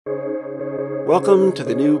Welcome to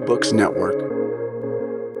the New Books Network.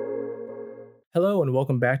 Hello, and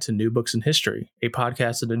welcome back to New Books in History, a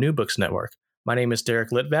podcast of the New Books Network. My name is Derek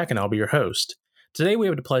Litvak, and I'll be your host. Today, we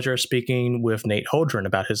have the pleasure of speaking with Nate Holdren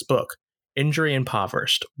about his book,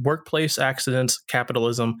 Impoverished, Workplace Accidents,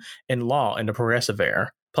 Capitalism, and Law in the Progressive Era,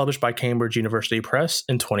 published by Cambridge University Press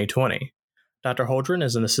in 2020. Dr. Holdren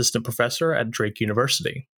is an assistant professor at Drake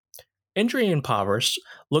University. Impoverished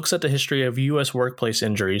looks at the history of U.S. workplace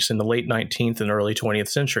injuries in the late 19th and early 20th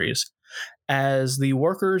centuries, as the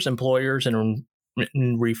workers, employers, and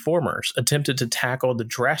reformers attempted to tackle the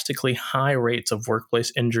drastically high rates of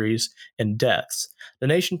workplace injuries and deaths. The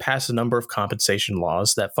nation passed a number of compensation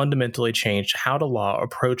laws that fundamentally changed how the law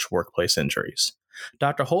approached workplace injuries.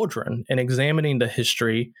 Dr. Holdren, in examining the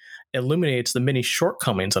history, illuminates the many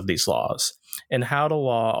shortcomings of these laws and how the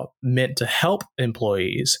law meant to help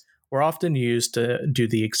employees were often used to do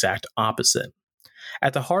the exact opposite.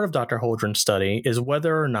 At the heart of Dr. Holdren's study is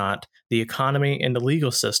whether or not the economy and the legal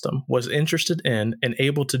system was interested in and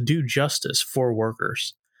able to do justice for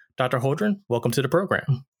workers. Dr. Holdren, welcome to the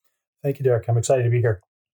program. Thank you, Derek. I'm excited to be here.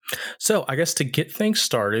 So, I guess to get things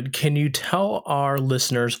started, can you tell our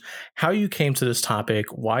listeners how you came to this topic,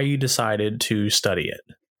 why you decided to study it?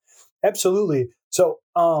 Absolutely. So,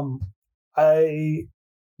 I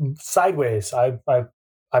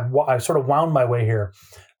sort of wound my way here.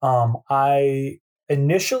 I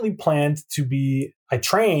initially planned I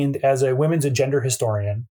trained as a women's and gender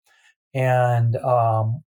historian, and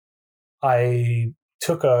I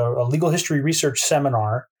took a legal history research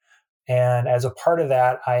seminar. And as a part of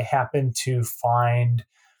that, I happened to find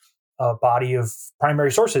a body of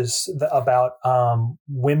primary sources about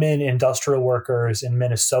women industrial workers in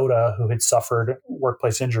Minnesota who had suffered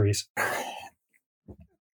workplace injuries.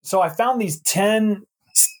 So I found these 10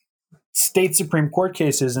 state Supreme Court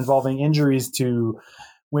cases involving injuries to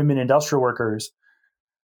women industrial workers.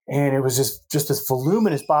 And it was just this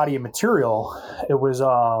voluminous body of material. It was,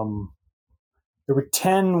 there were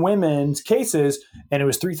 10 women's cases, and it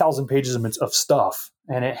was 3,000 pages of stuff.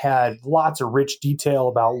 And it had lots of rich detail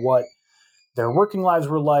about what their working lives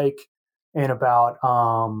were like, and about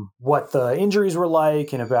what the injuries were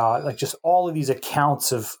like, and about like just all of these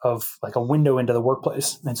accounts of like a window into the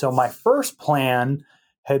workplace. And so my first plan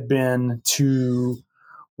had been to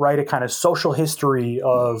write a kind of social history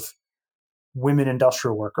of women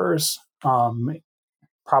industrial workers,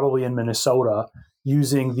 probably in Minnesota,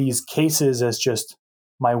 using these cases as just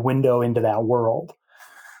my window into that world.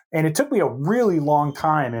 And it took me a really long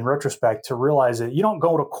time in retrospect to realize that you don't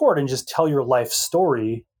go to court and just tell your life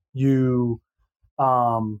story. You're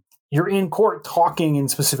in court talking in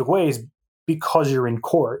specific ways because you're in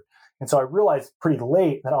court. And so I realized pretty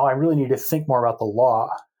late that, I really need to think more about the law.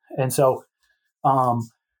 And so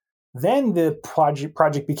then the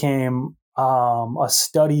project became a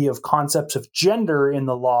study of concepts of gender in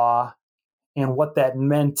the law and what that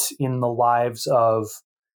meant in the lives of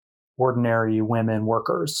ordinary women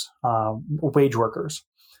workers, wage workers.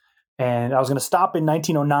 And I was going to stop in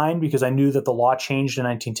 1909 because I knew that the law changed in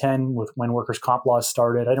 1910 when workers' comp laws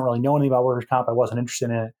started. I didn't really know anything about workers' comp. I wasn't interested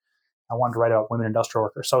in it. I wanted to write about women industrial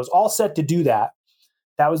workers. So I was all set to do that.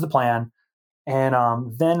 That was the plan. And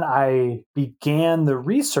then I began the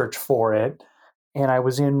research for it. And I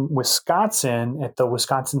was in Wisconsin at the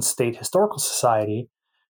Wisconsin State Historical Society.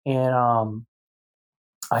 And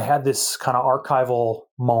I had this kind of archival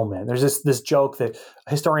moment. There's this joke that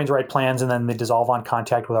historians write plans and then they dissolve on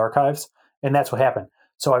contact with archives. And that's what happened.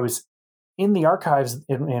 So I was in the archives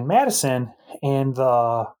in Madison, and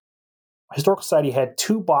the Historical Society had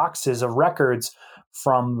 2 boxes of records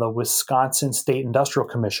from the Wisconsin State Industrial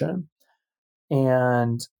Commission.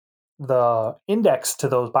 And the index to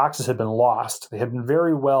those boxes had been lost. They had been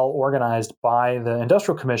very well organized by the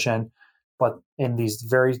Industrial Commission, but in these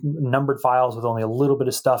very numbered files with only a little bit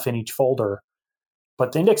of stuff in each folder.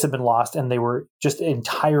 But the index had been lost, and they were just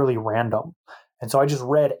entirely random. And so I just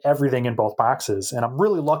read everything in both boxes. And I'm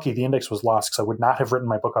really lucky the index was lost, because I would not have written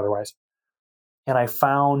my book otherwise. And I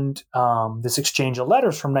found this exchange of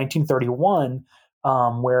letters from 1931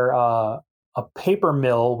 where a paper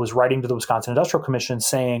mill was writing to the Wisconsin Industrial Commission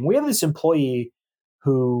saying, we have this employee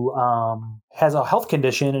who has a health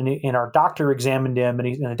condition, and our doctor examined him,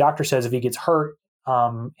 and the doctor says if he gets hurt,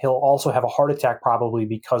 he'll also have a heart attack probably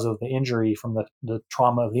because of the injury from the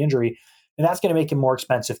trauma of the injury. And that's going to make him more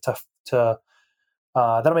expensive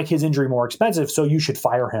that'll make his injury more expensive. So you should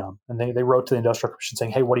fire him. And they wrote to the Industrial Commission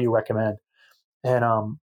saying, hey, what do you recommend? And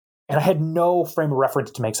I had no frame of reference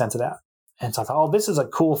to make sense of that. And so I thought, this is a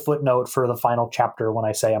cool footnote for the final chapter when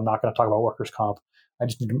I say I'm not going to talk about workers' comp. I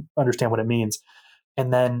just need to understand what it means.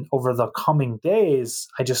 And then over the coming days,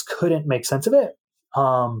 I just couldn't make sense of it.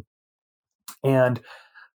 And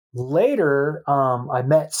later, I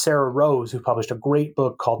met Sarah Rose, who published a great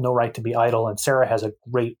book called No Right to Be Idle. And Sarah has a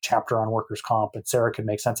great chapter on workers' comp, and Sarah could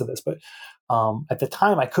make sense of this. But at the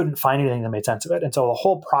time, I couldn't find anything that made sense of it. And so the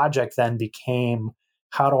whole project then became,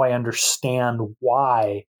 how do I understand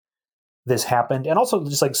why this happened? And also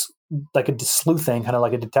just like a sleuthing, kind of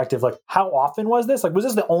like a detective, like how often was this? Like, was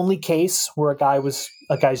this the only case where a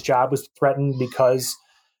guy's job was threatened because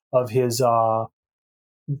of his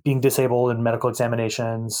being disabled in medical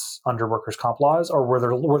examinations under workers' comp laws, or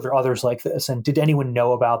were there others like this? And did anyone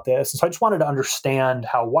know about this? And so I just wanted to understand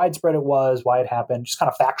how widespread it was, why it happened, just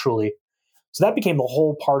kind of factually. So that became the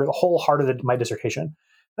whole heart of my dissertation.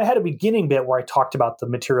 And I had a beginning bit where I talked about the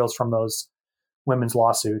materials from those women's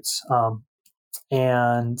lawsuits.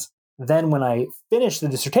 And then when I finished the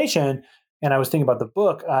dissertation and I was thinking about the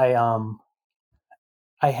book, I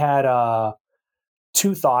had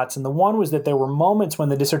two thoughts. And the one was that there were moments when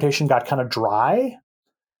the dissertation got kind of dry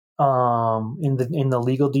in the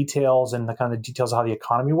legal details and the kind of details of how the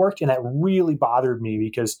economy worked. And that really bothered me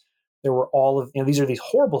because there were these are these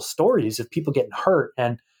horrible stories of people getting hurt.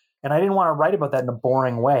 And I didn't want to write about that in a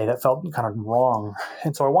boring way. That felt kind of wrong.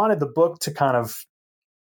 And so I wanted the book to kind of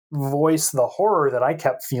voice the horror that I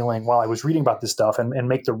kept feeling while I was reading about this stuff and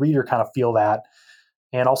make the reader kind of feel that.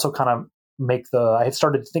 And also kind of I had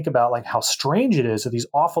started to think about like how strange it is that these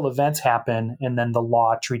awful events happen and then the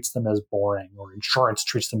law treats them as boring, or insurance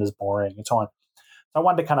treats them as boring, and so on. So I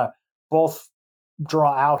wanted to kind of both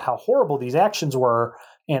draw out how horrible these actions were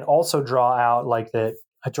and also draw out that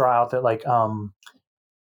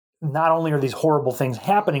not only are these horrible things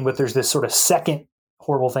happening, but there's this sort of second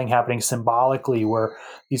horrible thing happening symbolically where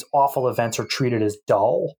these awful events are treated as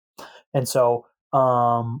dull. And so,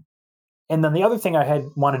 and then the other thing I had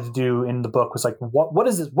wanted to do in the book was like, what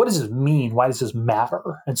does this mean? Why does this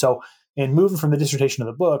matter? And so in moving from the dissertation to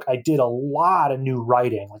the book, I did a lot of new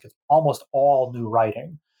writing, like it's almost all new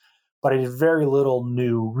writing, but I did very little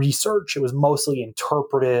new research. It was mostly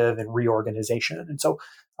interpretive and reorganization. And so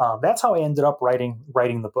that's how I ended up writing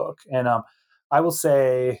the book. And I will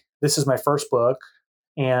say this is my first book,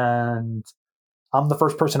 and I'm the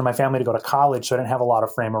first person in my family to go to college, so I didn't have a lot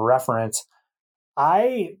of frame of reference.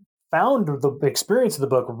 I found the experience of the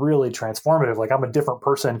book really transformative. Like, I'm a different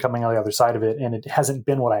person coming on the other side of it, and it hasn't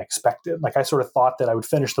been what I expected. Like, I sort of thought that I would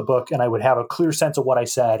finish the book and I would have a clear sense of what I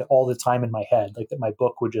said all the time in my head, like that my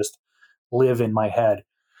book would just live in my head.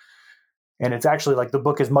 And it's actually like the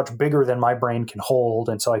book is much bigger than my brain can hold.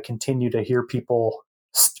 And so I continue to hear people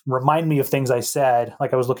remind me of things I said.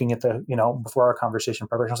 Like, I was looking at before our conversation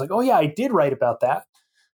preparation, I was like, oh yeah, I did write about that.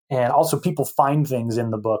 And also people find things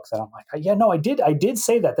in the book that I'm like, yeah, no, I did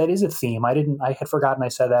say that. That is a theme. I had forgotten I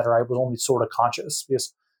said that, or I was only sort of conscious,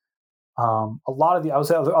 because a lot of the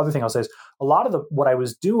other thing I'll say is a lot of what I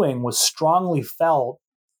was doing was strongly felt,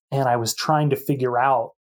 and I was trying to figure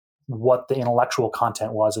out what the intellectual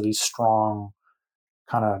content was of these strong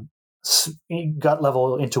kind of gut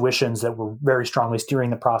level intuitions that were very strongly steering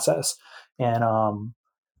the process. And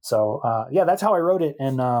that's how I wrote it.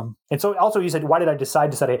 And so also you said, why did I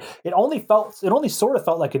decide to study it? It only sort of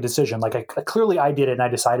felt like a decision. Like clearly I did it and I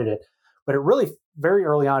decided it, but it really very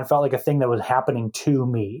early on felt like a thing that was happening to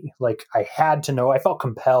me. Like I had to know, I felt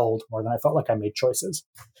compelled more than I felt like I made choices.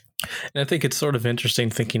 And I think it's sort of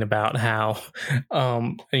interesting thinking about how,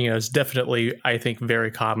 it's definitely, I think,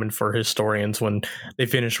 very common for historians when they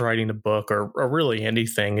finish writing a book or really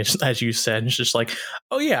anything, as you said, it's just like,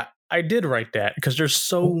 oh yeah, I did write that, because there's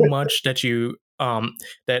so much that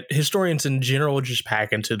that historians in general just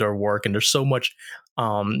pack into their work. And there's so much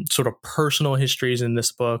sort of personal histories in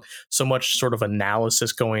this book, so much sort of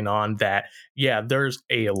analysis going on that, yeah, there's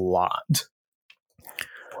a lot.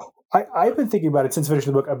 I've been thinking about it since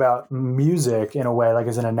finishing the book about music in a way, like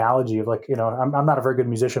as an analogy of like, I'm not a very good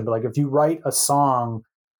musician, but like if you write a song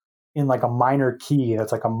in like a minor key,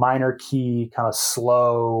 that's like a minor key kind of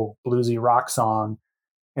slow bluesy rock song,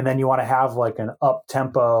 and then you want to have like an up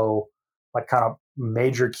tempo, like kind of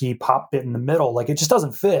major key pop bit in the middle, like it just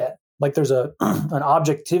doesn't fit. Like there's an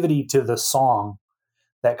objectivity to the song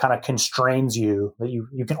that kind of constrains you, that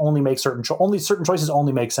you can only make certain choices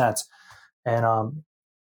only make sense.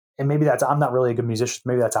 And maybe I'm not really a good musician.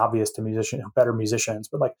 Maybe that's obvious to better musicians.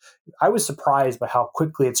 But like, I was surprised by how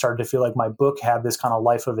quickly it started to feel like my book had this kind of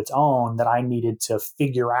life of its own, that I needed to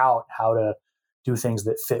figure out how to do things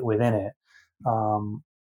that fit within it,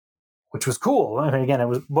 which was cool. And again,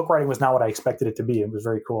 book writing was not what I expected it to be. It was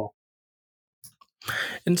very cool.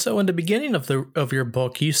 And so, in the beginning of your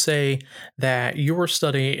book, you say that your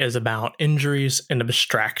study is about injuries and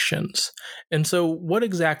abstractions. And so, what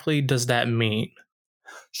exactly does that mean?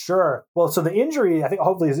 Sure. Well, so the injury, I think,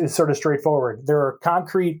 hopefully is sort of straightforward. There are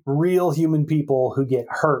concrete, real human people who get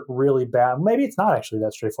hurt really bad. Maybe it's not actually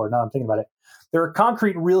that straightforward. Now I'm thinking about it. There are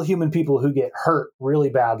concrete, real human people who get hurt really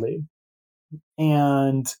badly.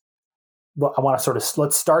 And well, I want to sort of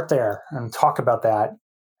let's start there and talk about that.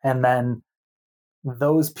 And then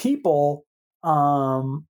those people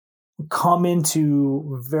come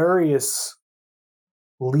into various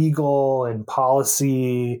legal and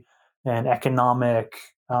policy and economic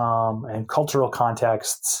and cultural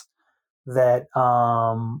contexts that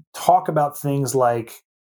talk about things like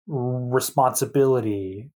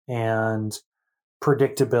responsibility and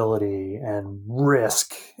predictability and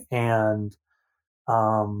risk and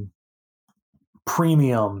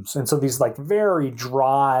premiums. And so these like very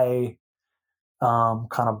dry, kind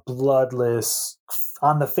of bloodless,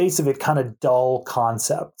 on the face of it, kind of dull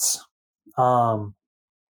concepts. And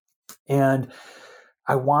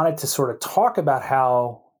I wanted to sort of talk about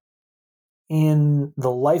how in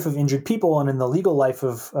the life of injured people and in the legal life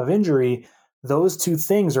of injury, those two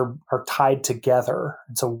things are tied together.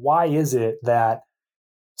 And so why is it that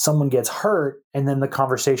someone gets hurt and then the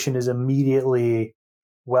conversation is immediately,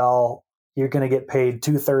 well, you're going to get paid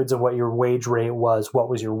 2/3 of what your wage rate was. What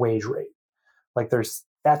was your wage rate? Like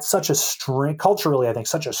that's such a culturally, I think,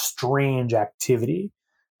 such a strange activity.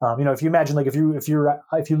 If you imagine, like if you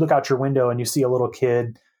look out your window and you see a little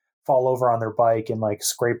kid fall over on their bike and like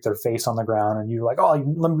scrape their face on the ground, and you're like, oh,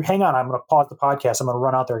 let me hang on, I'm going to pause the podcast, I'm going to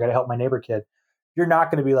run out there, I got to help my neighbor kid. You're not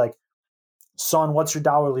going to be like, son, what's your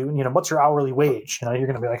hourly wage? You're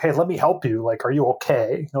going to be like, hey, let me help you. Like, are you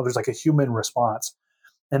okay? There's like a human response,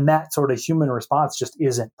 and that sort of human response just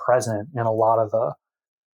isn't present in a lot of the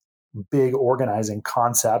big organizing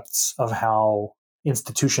concepts of how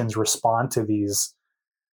institutions respond to these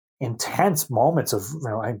intense moments of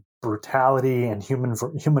brutality and human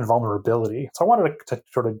vulnerability. So I wanted to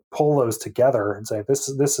sort of pull those together and say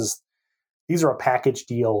these are a package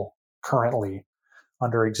deal currently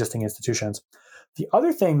under existing institutions. The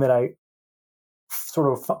other thing that I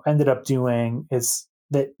sort of ended up doing is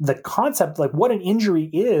that the concept, like what an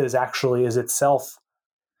injury is actually, is itself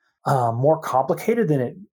more complicated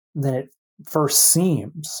than it first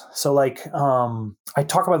seems. So like I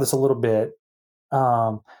talk about this a little bit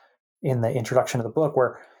in the introduction of the book,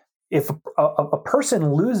 where if a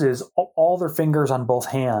person loses all their fingers on both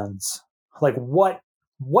hands, like what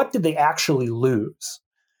did they actually lose?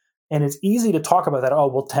 And it's easy to talk about that. Oh,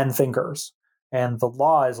 well, 10 fingers. And the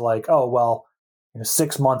law is like, oh, well,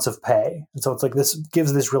 6 months of pay. And so it's like this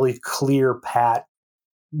gives this really clear, pat,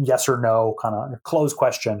 yes or no kind of closed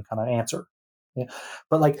question kind of answer. Yeah.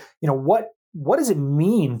 But like, what does it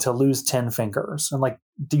mean to lose 10 fingers? And like,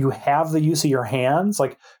 do you have the use of your hands?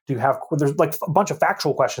 Like, there's like a bunch of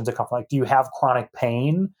factual questions that come from like, do you have chronic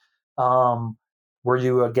pain? Were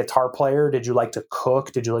you a guitar player? Did you like to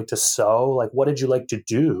cook? Did you like to sew? Like, what did you like to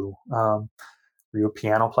do? Were you a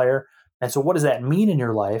piano player? And so what does that mean in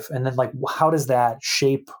your life? And then like, how does that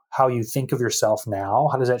shape how you think of yourself now?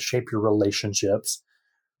 How does that shape your relationships?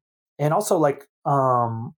 And also like,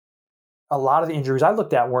 a lot of the injuries I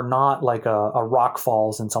looked at were not like a rock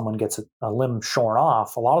falls and someone gets a limb shorn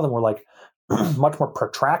off. A lot of them were like much more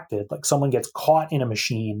protracted. Like someone gets caught in a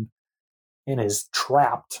machine and is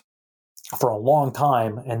trapped for a long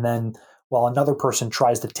time. And then while another person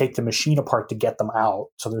tries to take the machine apart to get them out.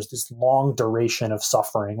 So there's this long duration of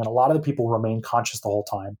suffering. And a lot of the people remain conscious the whole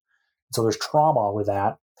time. So there's trauma with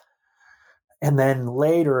that. And then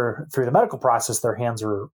later through the medical process, their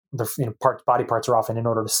body parts are off. And in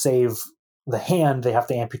order to save the hand, they have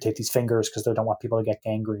to amputate these fingers because they don't want people to get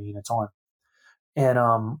gangrene and so on.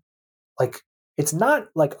 And like it's not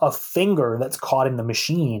like a finger that's caught in the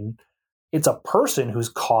machine. It's a person who's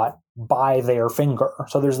caught by their finger.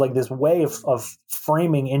 So there's like this way of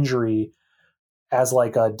framing injury as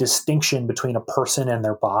like a distinction between a person and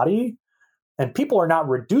their body. And people are not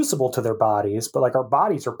reducible to their bodies, but like our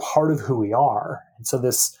bodies are part of who we are. And so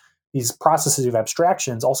these processes of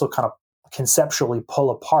abstractions also kind of conceptually pull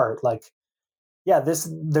apart. Like, yeah,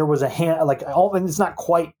 there was a hand, like, and it's not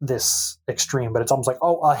quite this extreme, but it's almost like,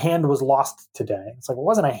 oh, a hand was lost today. It's like, it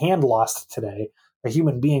wasn't a hand lost today. A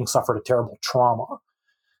human being suffered a terrible trauma.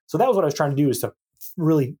 So that was what I was trying to do, is to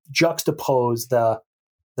really juxtapose the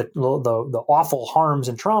awful harms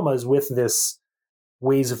and traumas with this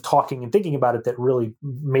ways of talking and thinking about it that really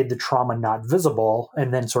made the trauma not visible,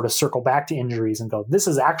 and then sort of circle back to injuries and go, this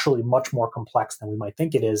is actually much more complex than we might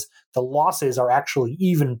think it is. The losses are actually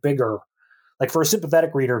even bigger. Like for a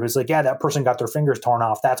sympathetic reader who's like, yeah, that person got their fingers torn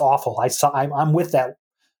off. That's awful. I'm with that.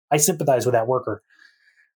 I sympathize with that worker.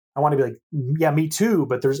 I want to be like, yeah, me too.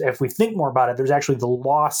 But if we think more about it, there's actually the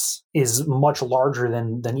loss is much larger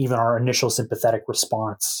than even our initial sympathetic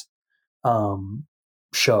response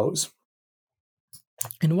shows.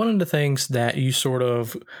 And one of the things that you sort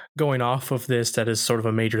of going off of this that is sort of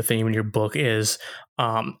a major theme in your book is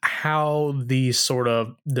how these sort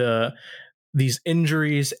of these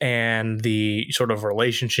injuries and the sort of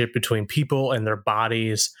relationship between people and their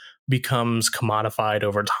bodies becomes commodified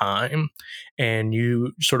over time. And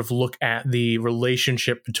you sort of look at the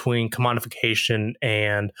relationship between commodification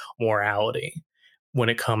and morality when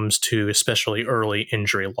it comes to especially early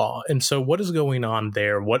injury law. And so what is going on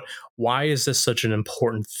there? Why is this such an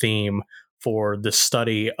important theme for the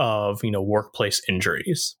study of, workplace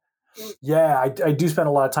injuries? Yeah, I do spend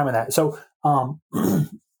a lot of time on that. So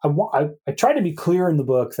I try to be clear in the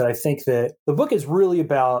book that I think that the book is really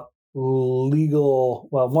about legal.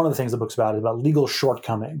 Well, one of the things the book's about is about legal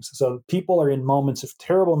shortcomings. So people are in moments of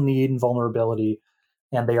terrible need and vulnerability,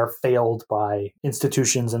 and they are failed by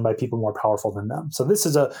institutions and by people more powerful than them. So this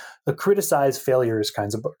is a criticize failures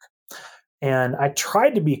kinds of book. And I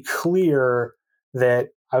tried to be clear that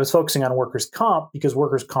I was focusing on workers' comp because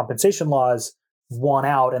workers' compensation laws won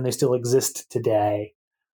out and they still exist today.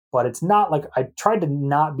 But it's not like I tried to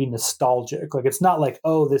not be nostalgic. Like it's not like,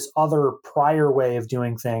 oh, this other prior way of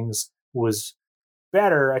doing things was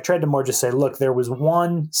better. I tried to more just say, look, there was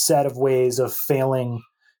one set of ways of failing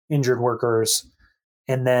injured workers,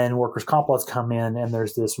 and then workers' comp laws come in, and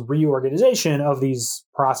there's this reorganization of these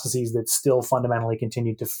processes that still fundamentally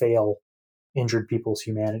continue to fail injured people's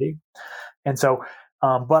humanity. And so,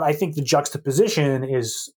 but I think the juxtaposition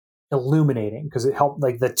is illuminating because it helped,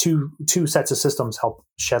 like the two sets of systems help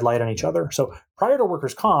shed light on each other. So prior to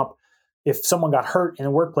workers' comp, if someone got hurt in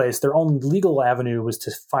a workplace, their only legal avenue was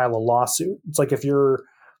to file a lawsuit. It's like if you're,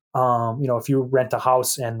 if you rent a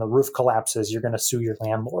house and the roof collapses, you're going to sue your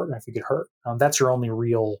landlord if you get hurt. That's your only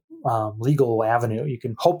real legal avenue. You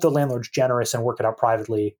can hope the landlord's generous and work it out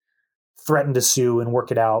privately, threaten to sue and work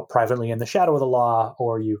it out privately in the shadow of the law,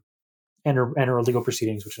 or you enter legal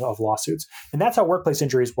proceedings, which of lawsuits. And that's how workplace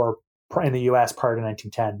injuries were in the U.S. prior to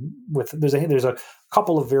 1910. There's a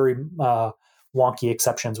couple of very wonky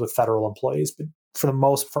exceptions with federal employees, but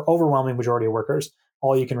for overwhelming majority of workers,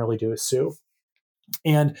 all you can really do is sue.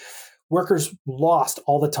 And workers lost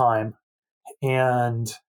all the time,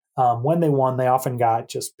 and when they won, they often got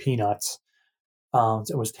just peanuts.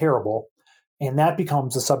 It was terrible, and that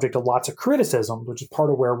becomes the subject of lots of criticism, which is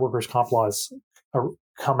part of where workers' comp laws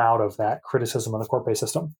come out of, that criticism of the court-based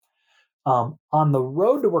system. On the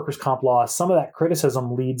road to workers' comp law, some of that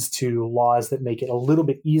criticism leads to laws that make it a little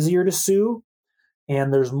bit easier to sue,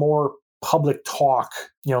 and there's more public talk.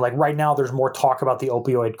 Like right now, there's more talk about the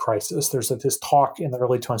opioid crisis. There's this talk in the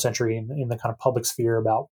early 20th century in the kind of public sphere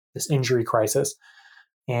about this injury crisis.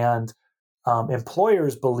 And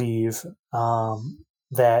employers believe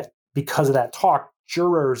that because of that talk,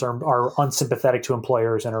 jurors are unsympathetic to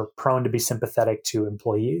employers and are prone to be sympathetic to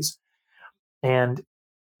employees. And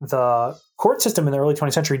the court system in the early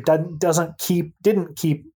 20th century didn't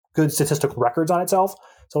keep good statistical records on itself.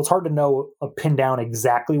 So it's hard to pin down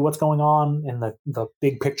exactly what's going on in the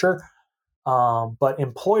big picture. But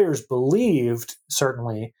employers believed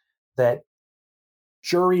certainly that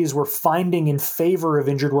juries were finding in favor of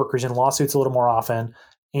injured workers in lawsuits a little more often,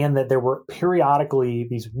 and that there were periodically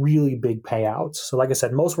these really big payouts. So like I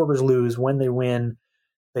said, most workers lose. When they win,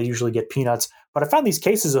 they usually get peanuts. But I found these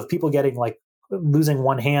cases of people getting losing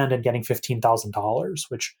one hand and getting $15,000,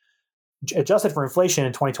 which adjusted for inflation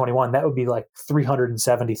in 2021, that would be like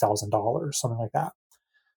 $370,000, something like that.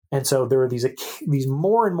 And so there are these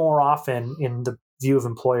more and more often in the view of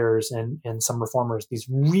employers and some reformers, these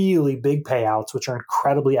really big payouts, which are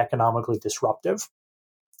incredibly economically disruptive.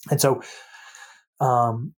 And so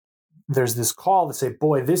there's this call to say,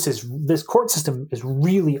 boy, this court system is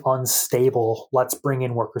really unstable. Let's bring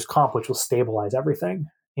in workers' comp, which will stabilize everything.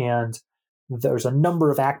 And there's a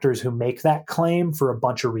number of actors who make that claim for a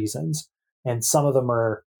bunch of reasons. And some of them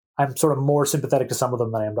I'm sort of more sympathetic to some of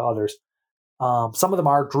them than I am to others. Some of them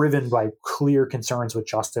are driven by clear concerns with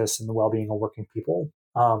justice and the well-being of working people.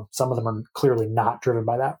 Some of them are clearly not driven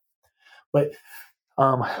by that. But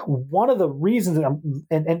one of the reasons,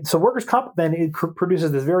 and so workers' comp then it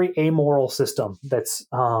produces this very amoral system that's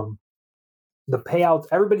the payout.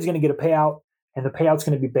 Everybody's going to get a payout, and the payout's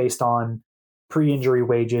going to be based on pre-injury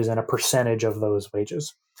wages and a percentage of those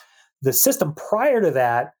wages. The system prior to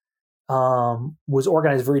that was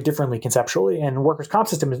organized very differently conceptually, and workers' comp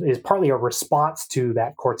system is partly a response to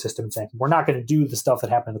that court system saying, we're not going to do the stuff that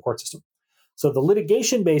happened in the court system. So the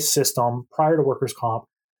litigation-based system prior to workers' comp,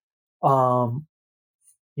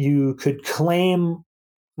 you could claim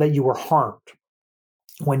that you were harmed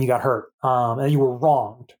when you got hurt, and you were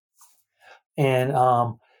wronged, and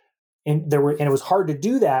it was hard to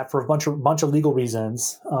do that for a bunch of legal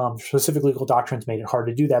reasons. Specific legal doctrines made it hard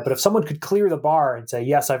to do that. But if someone could clear the bar and say,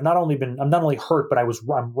 "Yes, I'm not only hurt, but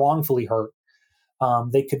I'm wrongfully hurt,"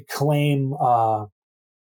 they could claim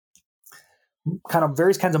kind of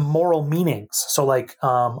various kinds of moral meanings. So, like,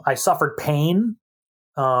 I suffered pain.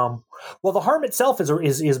 Well, the harm itself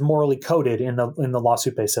is morally coded in the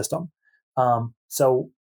lawsuit-based system. So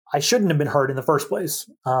I shouldn't have been hurt in the first place.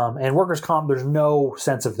 And workers' comp, there's no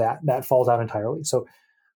sense of that. That falls out entirely. So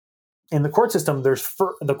in the court system, in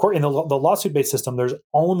the lawsuit-based system, there's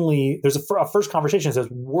a first conversation that says,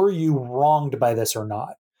 were you wronged by this or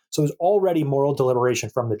not? So there's already moral deliberation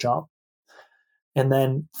from the jump. And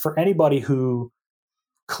then for anybody who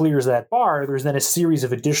clears that bar, there's then a series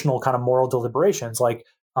of additional kind of moral deliberations. Like,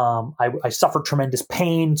 I suffered tremendous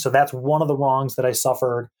pain, so that's one of the wrongs that I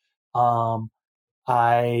suffered. I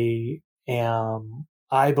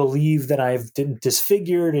believe that I've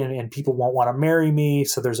disfigured and people won't want to marry me.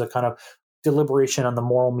 So there's a kind of deliberation on the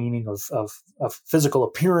moral meaning of physical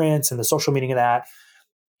appearance and the social meaning of that.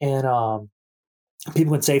 And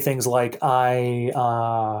people can say things like,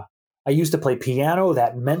 I used to play piano.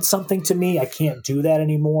 That meant something to me. I can't do that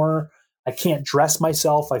anymore. I can't dress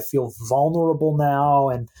myself. I feel vulnerable now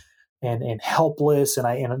and helpless.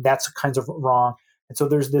 And that's kinds of wrong. And so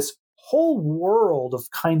there's this whole world of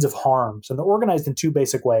kinds of harms, and they're organized in two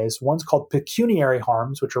basic ways. One's called pecuniary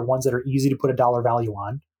harms, which are ones that are easy to put a dollar value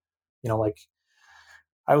on. Like,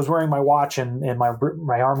 I was wearing my watch and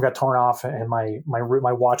my arm got torn off and my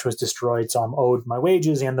watch was destroyed, so I'm owed my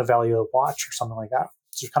wages and the value of the watch or something like that.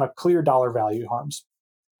 So kind of clear dollar value harms.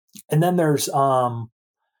 And then there's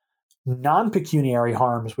non-pecuniary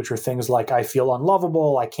harms, which are things like, I feel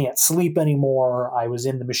unlovable, I can't sleep anymore, I was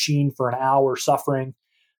in the machine for an hour suffering.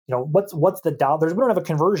 What's the dollar? We don't have a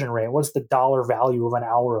conversion rate. What's the dollar value of an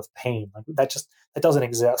hour of pain? Like, that doesn't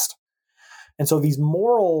exist. And so these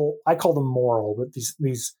moral, I call them moral, but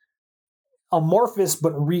these amorphous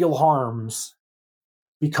but real harms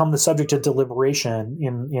become the subject of deliberation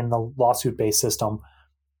in the lawsuit-based system.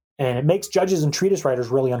 And it makes judges and treatise writers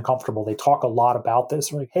really uncomfortable. They talk a lot about this.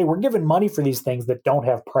 They're like, hey, we're giving money for these things that don't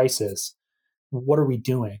have prices. What are we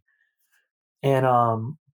doing? And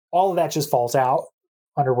all of that just falls out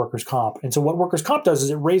under workers' comp. And so what workers' comp does is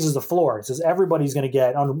it raises the floor. It says everybody's going to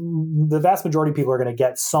get, the vast majority of people are going to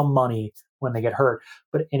get some money when they get hurt,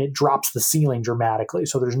 and it drops the ceiling dramatically.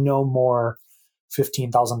 So there's no more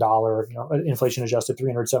 $15,000, inflation adjusted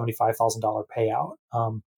 $375,000 payout.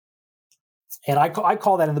 And I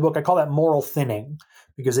call that in the book, I call that moral thinning,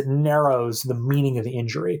 because it narrows the meaning of the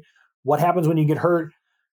injury. What happens when you get hurt?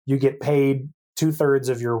 You get paid 2/3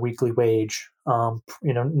 of your weekly wage, not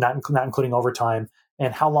including overtime.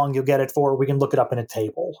 And how long you'll get it for, we can look it up in a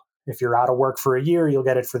table. If you're out of work for a year, you'll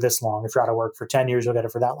get it for this long. If you're out of work for 10 years, you'll get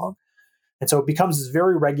it for that long. And so it becomes this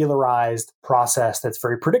very regularized process that's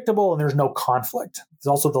very predictable, and there's no conflict. There's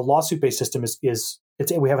also the lawsuit-based system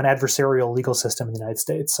we have an adversarial legal system in the United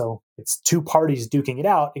States. So it's two parties duking it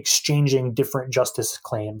out, exchanging different justice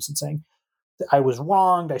claims and saying, I was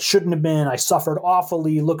wronged, I shouldn't have been, I suffered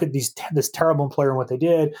awfully, look at this terrible employer and what they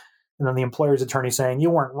did. And then the employer's attorney saying, you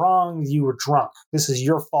weren't wrong, you were drunk. This is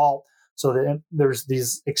your fault. So that there's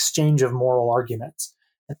these exchange of moral arguments.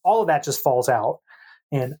 And all of that just falls out.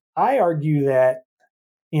 And I argue that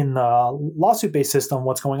in the lawsuit-based system,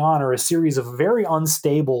 what's going on are a series of very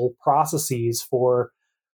unstable processes for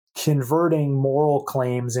converting moral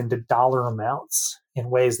claims into dollar amounts in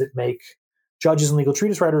ways that make judges and legal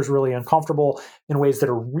treatise writers really uncomfortable, in ways that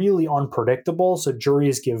are really unpredictable. So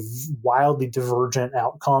juries give wildly divergent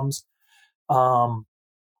outcomes. And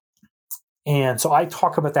so I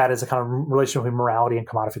talk about that as a kind of relation between morality and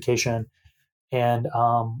commodification. And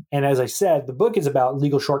as I said, the book is about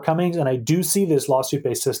legal shortcomings, and I do see this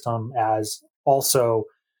lawsuit-based system as also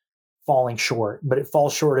falling short, but it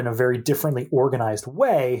falls short in a very differently organized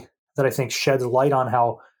way that I think sheds light on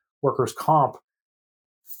how workers' comp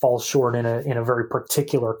falls short in a very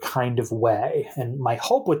particular kind of way. And my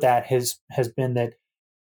hope with that has been that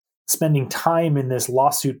spending time in this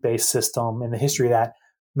lawsuit-based system and the history of that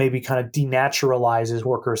maybe kind of denaturalizes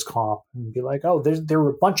workers' comp and be like, oh, there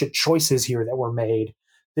were a bunch of choices here that were made.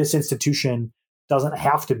 This institution doesn't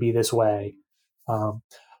have to be this way.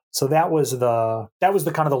 So that was the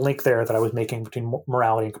kind of the link there that I was making between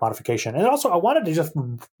morality and commodification. And also I wanted to just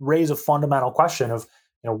raise a fundamental question of,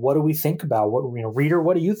 what do we think about? Reader,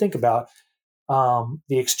 what do you think about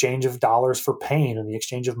the exchange of dollars for pain and the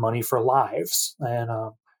exchange of money for lives. And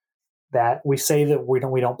that we say that we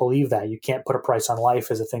don't believe that. You can't put a price on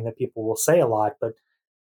life is a thing that people will say a lot, but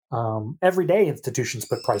everyday institutions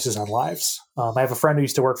put prices on lives. I have a friend who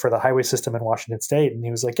used to work for the highway system in Washington State, and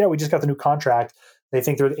he was like, yeah, we just got the new contract. They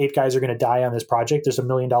think 8 guys are going to die on this project. There's $1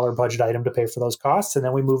 million budget item to pay for those costs. And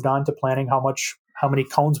then we moved on to planning how many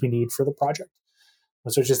cones we need for the project.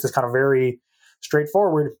 And so it's just this kind of very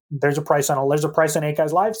straightforward. There's a price on 8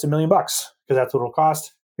 guys' lives, $1 million, because that's what it'll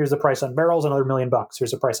cost. Here's the price on barrels, another $1 million.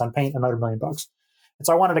 Here's the price on paint, another $1 million. And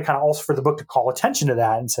so I wanted to kind of also for the book to call attention to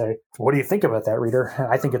that and say, what do you think about that, reader?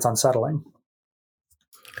 I think it's unsettling.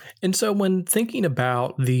 And so when thinking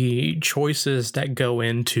about the choices that go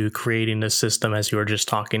into creating the system, as you were just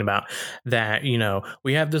talking about, that,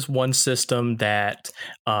 we have this one system that,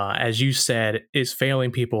 as you said, is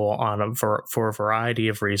failing people for a variety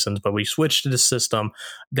of reasons, but we switched to the system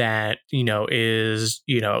that, is,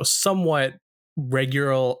 somewhat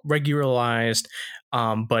regularized,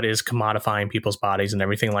 but is commodifying people's bodies and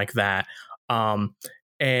everything like that.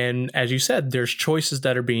 And as you said, there's choices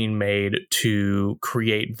that are being made to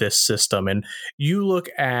create this system. And you look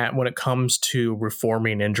at, when it comes to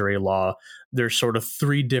reforming injury law, there's sort of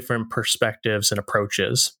 3 different perspectives and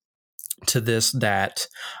approaches to this that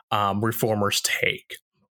reformers take.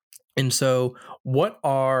 And so what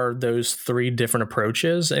are those 3 different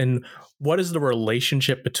approaches, and what is the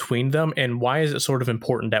relationship between them, and why is it sort of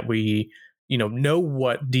important that we, know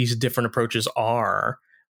what these different approaches are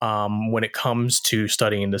when it comes to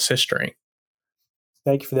studying this history?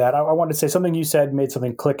 Thank you for that. I wanted to say something you said made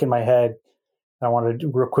something click in my head. I wanted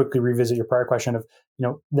to real quickly revisit your prior question of,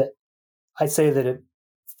 that I say that it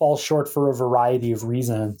falls short for a variety of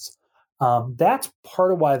reasons. That's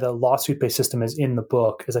part of why the lawsuit-based system is in the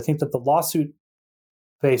book, is I think that the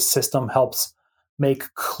lawsuit-based system helps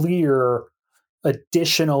make clear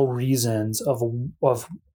additional reasons of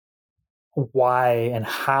why and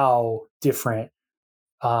how different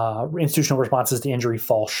institutional responses to injury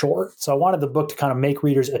fall short. So I wanted the book to kind of make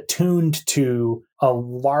readers attuned to a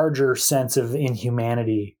larger sense of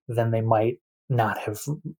inhumanity than they might not have.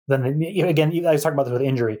 Again, I was talking about this with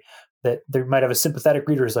injury, that they might have a sympathetic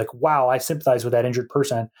reader who's like, wow, I sympathize with that injured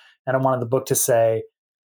person. And I wanted the book to say,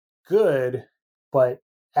 good, but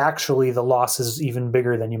actually the loss is even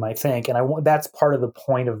bigger than you might think. And that's part of the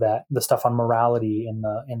point of that, the stuff on morality in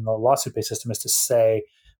the lawsuit-based system, is to say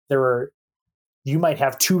you might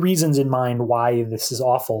have 2 reasons in mind why this is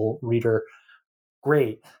awful, reader.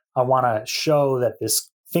 Great. I want to show that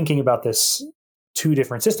thinking about this 2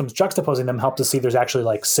 different systems, juxtaposing them, help to see there's actually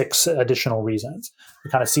like 6 additional reasons. You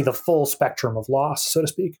kind of see the full spectrum of loss, so to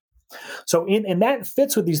speak. So and that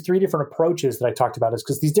fits with these 3 different approaches that I talked about, is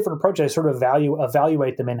because these different approaches, I sort of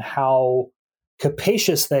evaluate them in how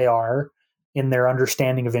capacious they are in their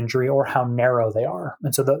understanding of injury or how narrow they are.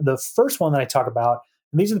 And so the first one that I talk about,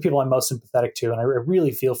 and these are the people I'm most sympathetic to, and I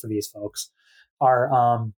really feel for these folks, are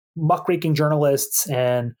muckraking journalists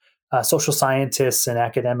and social scientists and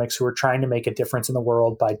academics who are trying to make a difference in the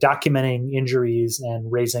world by documenting injuries and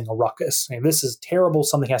raising a ruckus. I mean, this is terrible.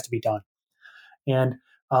 Something has to be done. And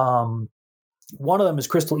one of them is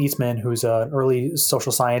Crystal Eastman, who's an early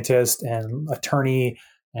social scientist and attorney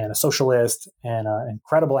and a socialist and an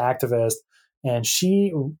incredible activist. And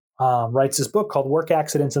she writes this book called Work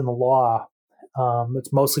Accidents in the Law.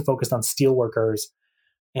 It's mostly focused on steelworkers.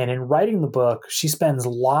 And in writing the book, she spends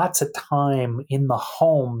lots of time in the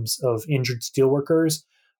homes of injured steelworkers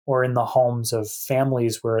or in the homes of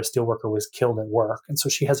families where a steelworker was killed at work. And so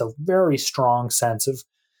she has a very strong sense of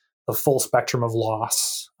the full spectrum of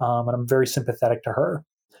loss. And I'm very sympathetic to her.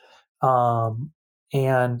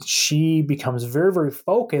 And she becomes very, very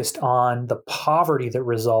focused on the poverty that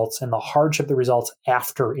results and the hardship that results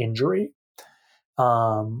after injury.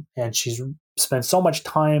 And she's spent so much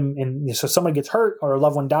time so someone gets hurt or a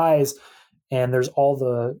loved one dies, and there's all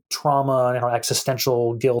the trauma and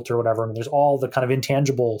existential guilt or whatever. And there's all the kind of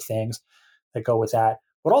intangible things that go with that.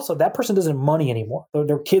 But also that person doesn't have money anymore.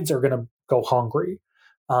 Their kids are going to go hungry.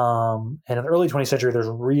 And in the early 20th century, there's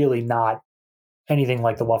really not anything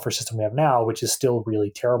like the welfare system we have now, which is still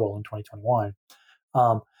really terrible in 2021.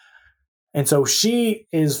 And so she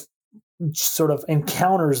is sort of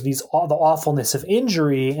encounters the awfulness of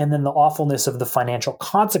injury and then the awfulness of the financial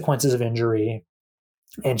consequences of injury.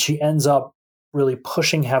 And she ends up really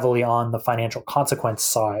pushing heavily on the financial consequence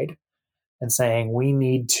side and saying,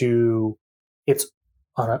 it's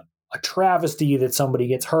a travesty that somebody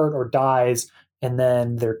gets hurt or dies and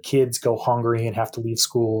then their kids go hungry and have to leave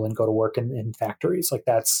school and go to work in factories. Like,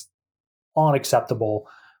 that's unacceptable.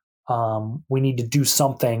 We need to do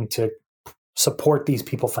something to support these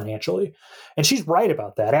people financially. And she's right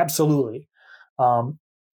about that, absolutely.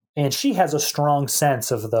 And she has a strong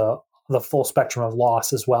sense of the full spectrum of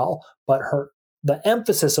loss as well. But the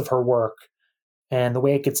emphasis of her work and the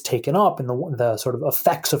way it gets taken up and the sort of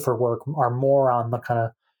effects of her work are more on the kind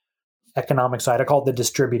of economic side. I call it the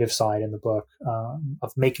distributive side in the book,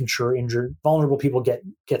 of making sure injured, vulnerable people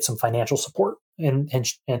get some financial support. And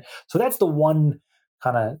so that's the one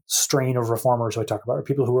kind of strain of reformers I talk about, are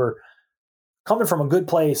people who are coming from a good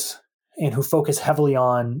place and who focus heavily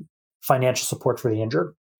on financial support for the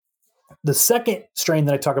injured. The second strain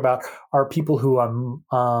that I talk about are people who I'm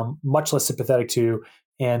much less sympathetic to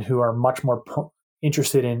and who are much more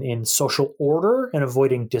interested in social order and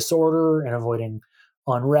avoiding disorder and avoiding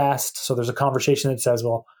unrest. So there's a conversation that says,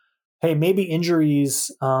 well, hey, maybe injury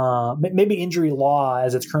law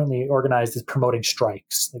as it's currently organized is promoting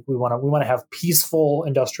strikes. Like we want to have peaceful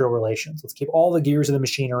industrial relations. Let's keep all the gears of the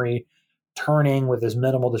machinery turning with as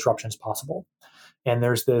minimal disruption as possible. And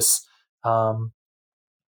there's this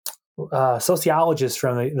sociologist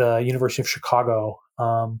from the University of Chicago.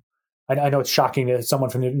 I know it's shocking that someone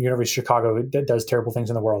from the University of Chicago that does terrible things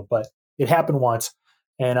in the world, but it happened once.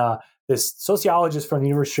 And this sociologist from the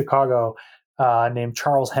University of Chicago named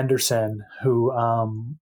Charles Henderson, who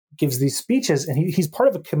gives these speeches, and he's part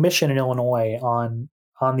of a commission in Illinois on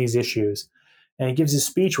these issues. And he gives his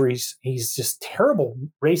speech where he's just terrible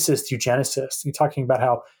racist eugenicist. He's talking about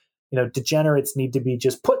how, degenerates need to be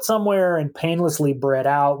just put somewhere and painlessly bred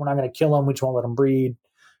out. We're not going to kill them. We just won't let them breed.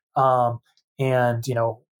 And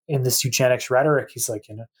in this eugenics rhetoric, he's like,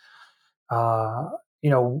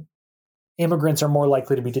 immigrants are more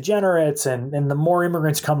likely to be degenerates, and the more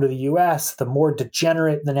immigrants come to the U.S., the more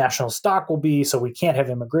degenerate the national stock will be. So we can't have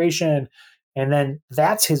immigration. And then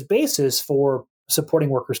that's his basis for supporting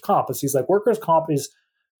workers' comp. He's like, workers' comp is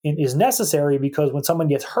necessary because when someone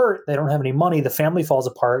gets hurt, they don't have any money, the family falls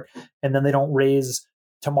apart, and then they don't raise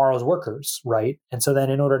tomorrow's workers, right? And so then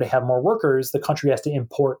in order to have more workers, the country has to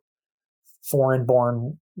import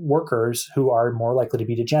foreign-born workers who are more likely to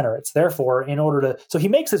be degenerates. Therefore, so he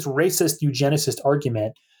makes this racist eugenicist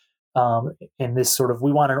argument, in this sort of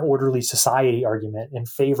we want an orderly society argument in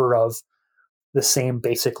favor of the same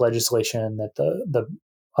basic legislation that the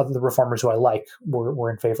reformers who I like were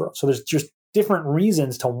in favor of. So there's just different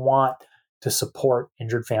reasons to want to support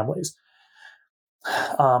injured families.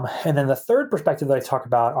 And then the third perspective that I talk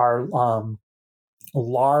about are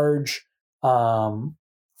large,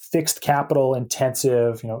 fixed capital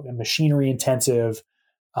intensive, machinery intensive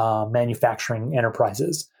manufacturing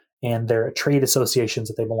enterprises and their trade associations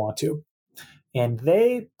that they belong to. And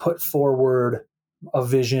they put forward a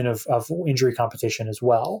vision of injury compensation as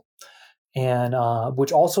well, and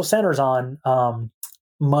which also centers on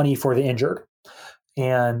money for the injured.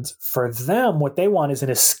 And for them, what they want is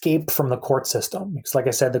an escape from the court system. Because like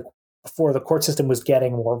I said, before the court system was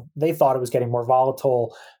getting more, they thought it was getting more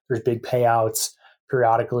volatile. There's big payouts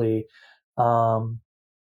periodically. And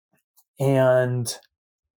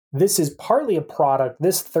this is partly a product,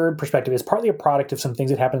 this third perspective is partly a product of some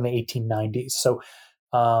things that happened in the 1890s. So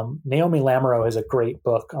Naomi Lamoureux has a great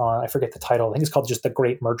book on, I forget the title, I think it's called just The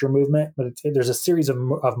Great Merger Movement, but there's a series of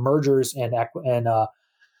mergers and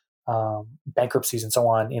bankruptcies and so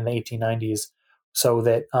on in the 1890s. So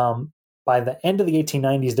that by the end of the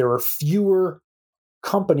 1890s, there were fewer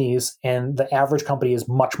companies and the average company is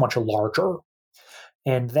much, much larger.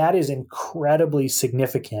 And that is incredibly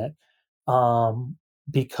significant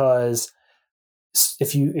because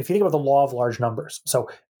if you think about the law of large numbers, so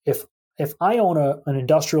if I own an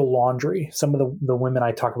industrial laundry, some of the women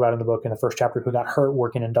I talk about in the book in the first chapter who got hurt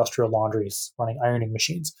working industrial laundries, running ironing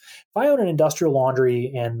machines. If I own an industrial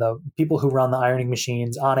laundry and the people who run the ironing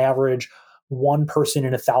machines, on average, one person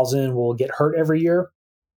in 1,000 will get hurt every year.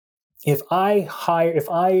 If I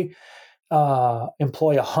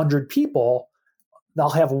employ 100 people, I'll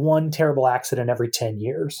have one terrible accident every 10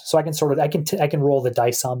 years. So I can roll the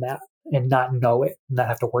dice on that and not know it, not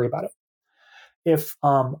have to worry about it. If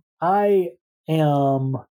I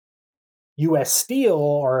am U.S. Steel,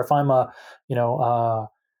 or if I'm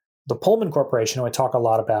the Pullman Corporation, who I talk a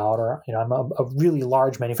lot about, or I'm a really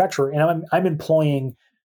large manufacturer, and I'm employing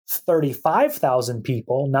 35,000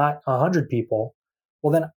 people, not 100 people.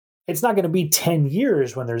 Well, then it's not going to be 10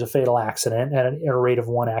 years when there's a fatal accident at a rate of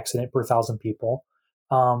one accident per 1,000 people.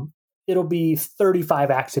 It'll be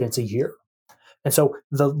 35 accidents a year. And so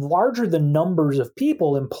the larger the numbers of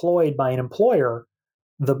people employed by an employer,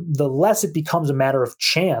 the less it becomes a matter of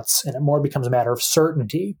chance and it more becomes a matter of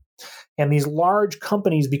certainty. And these large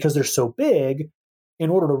companies, because they're so big, in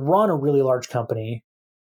order to run a really large company,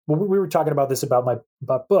 we were talking about this about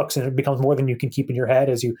books, and it becomes more than you can keep in your head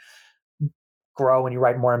as you grow and you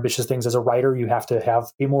write more ambitious things as a writer, you have to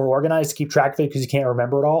be more organized to keep track of it because you can't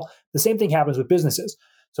remember it all. The same thing happens with businesses.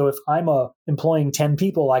 So if I'm employing 10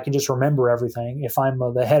 people, I can just remember everything. If I'm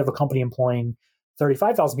the head of a company employing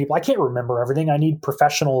 35,000 people, I can't remember everything. I need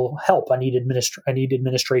professional help. I need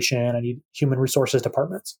administration. I need human resources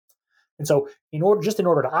departments. And so in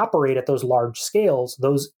order to operate at those large scales,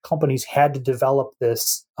 those companies had to develop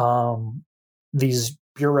these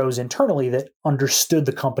bureaus internally that understood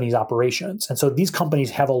the company's operations. And so these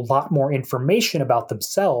companies have a lot more information about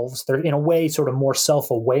themselves. They're in a way sort of more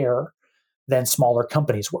self-aware than smaller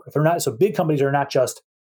companies were. So big companies are not just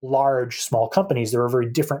large, small companies. They're a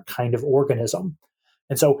very different kind of organism.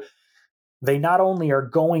 And so they not only are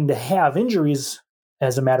going to have injuries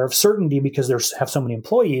as a matter of certainty because they have so many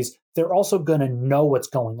employees, they're also going to know what's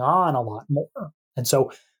going on a lot more. And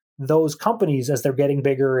so those companies, as they're getting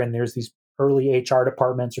bigger and there's these early HR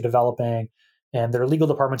departments are developing and their legal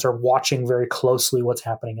departments are watching very closely what's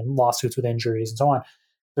happening in lawsuits with injuries and so on,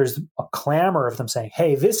 there's a clamor of them saying,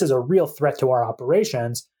 hey, this is a real threat to our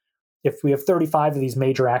operations. If we have 35 of these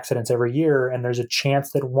major accidents every year and there's a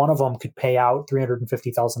chance that one of them could pay out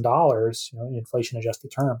 $350,000, in inflation-adjusted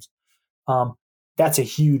terms, that's a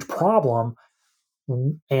huge problem.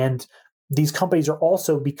 And these companies are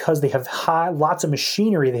also, because they have lots of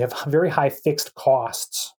machinery, they have very high fixed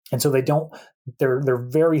costs. And so they're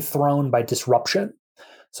very thrown by disruption.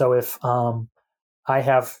 So if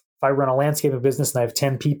I run a landscaping business and I have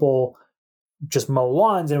 10 people just mow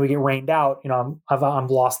lawns and we get rained out,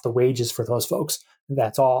 I've lost the wages for those folks.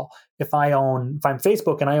 That's all. If I'm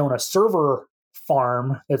Facebook and I own a server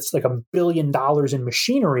farm that's like $1 billion in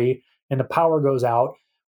machinery and the power goes out,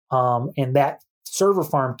 and that server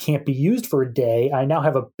farm can't be used for a day, I now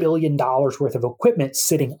have $1 billion worth of equipment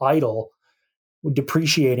sitting idle,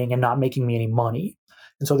 depreciating and not making me any money.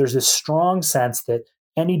 And so there's this strong sense that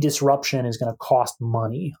any disruption is going to cost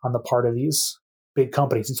money on the part of these big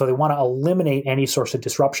companies. And so they want to eliminate any source of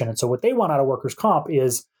disruption. And so what they want out of workers' comp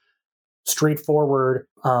is straightforward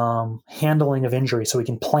handling of injury so we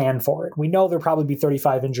can plan for it. We know there'll probably be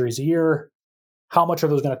 35 injuries a year. How much are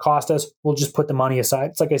those going to cost us? We'll just put the money aside.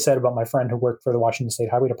 It's like I said about my friend who worked for the Washington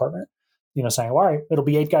State Highway Department, saying, all right, it'll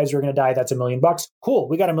be 8 guys who are going to die. That's $1 million. Cool.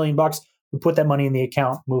 We got $1 million. We put that money in the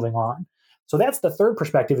account, moving on. So that's the third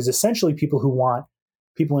perspective, is essentially people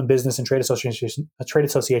in business and trade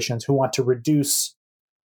associations who want to reduce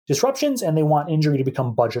disruptions and they want injury to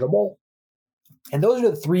become budgetable. And those are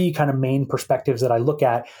the three kind of main perspectives that I look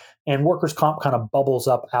at. And workers' comp kind of bubbles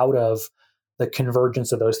up out of the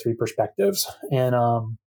convergence of those three perspectives. And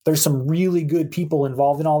there's some really good people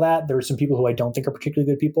involved in all that. There's some people who I don't think are particularly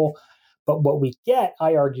good people. But what we get,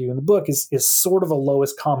 I argue in the book, is sort of a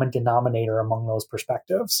lowest common denominator among those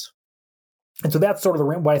perspectives. And so that's sort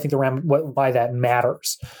of why I think why that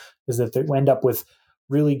matters, is that they end up with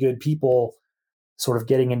really good people sort of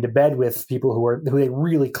getting into bed with people who they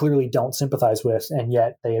really clearly don't sympathize with, and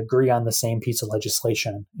yet they agree on the same piece of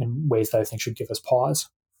legislation in ways that I think should give us pause.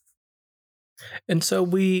 And so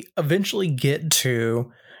we eventually get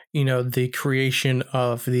to, the creation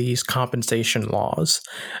of these compensation laws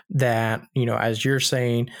that, as you're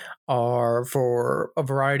saying, are for a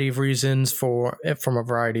variety of reasons, from a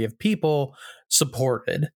variety of people,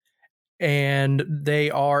 supported. And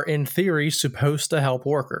they are, in theory, supposed to help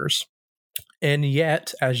workers. And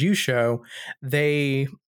yet, as you show, they,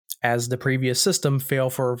 as the previous system, fail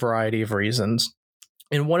for a variety of reasons.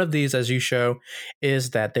 And one of these, as you show, is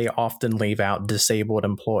that they often leave out disabled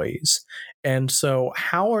employees. And so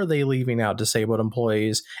how are they leaving out disabled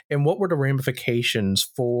employees? And what were the ramifications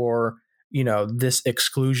for, this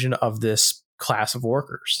exclusion of this class of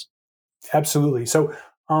workers? Absolutely. So,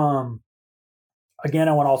 again,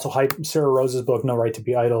 I want to also hype Sarah Rose's book, No Right to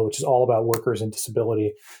Be Idle, which is all about workers and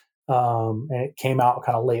disability. And it came out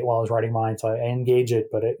kind of late while I was writing mine, so I engage it,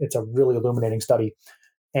 but it's a really illuminating study.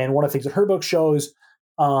 And one of the things that her book shows,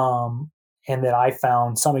 and that I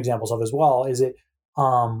found some examples of as well, is that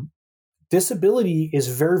disability is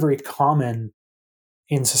very, very common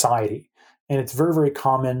in society. And it's very, very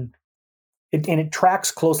common, and it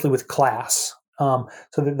tracks closely with class. So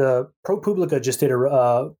the ProPublica just did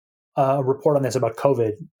a report on this about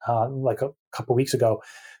COVID, like a couple weeks ago,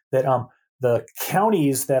 that the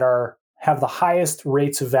counties that have the highest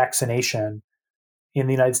rates of vaccination in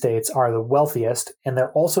the United States are the wealthiest, and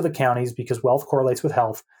they're also the counties, because wealth correlates with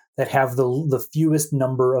health, that have the fewest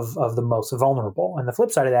number of the most vulnerable. And the flip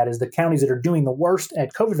side of that is the counties that are doing the worst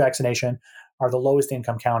at COVID vaccination are the lowest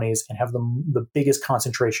income counties and have the biggest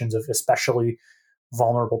concentrations of especially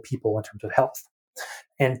vulnerable people in terms of health.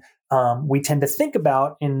 And we tend to think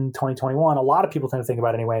about, in 2021, a lot of people tend to think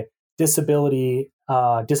about anyway, disability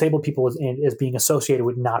disabled people as being associated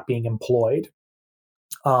with not being employed.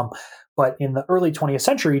 But in the early 20th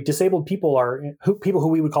century, disabled people people who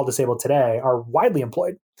we would call disabled today are widely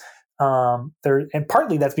employed. And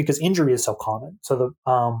partly that's because injury is so common. So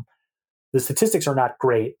the statistics are not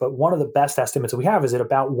great, but one of the best estimates that we have is that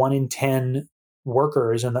about 1 in 10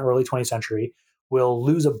 workers in the early 20th century will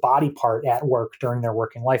lose a body part at work during their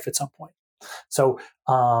working life at some point. So,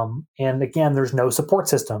 and again, there's no support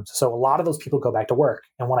systems. So a lot of those people go back to work.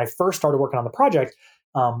 And when I first started working on the project,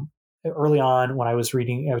 early on when I was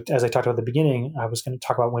reading, as I talked about at the beginning, I was going to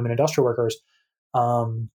talk about women industrial workers.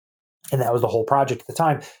 And that was the whole project at the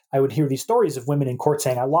time. I would hear these stories of women in court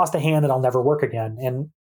saying, I lost a hand and I'll never work again. And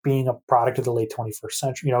being a product of the late 21st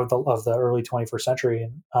century, of the early 21st century.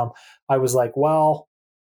 And I was like, well,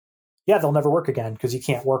 yeah, they'll never work again because you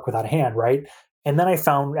can't work without a hand, right? And then I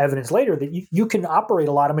found evidence later that you can operate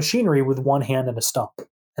a lot of machinery with one hand and a stump.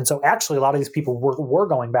 And so actually a lot of these people were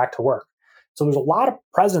going back to work. So there's a lot of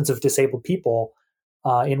presence of disabled people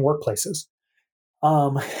in workplaces.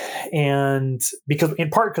 And in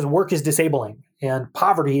part because work is disabling and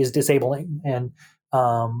poverty is disabling and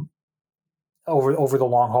over the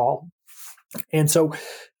long haul. And so,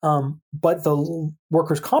 but the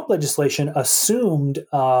workers' comp legislation assumed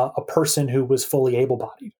a person who was fully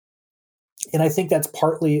able-bodied. And I think that's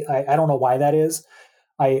partly, I don't know why that is.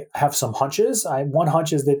 I have some hunches. One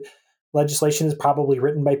hunch is that legislation is probably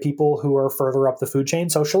written by people who are further up the food chain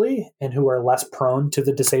socially and who are less prone to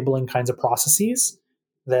the disabling kinds of processes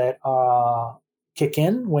that kick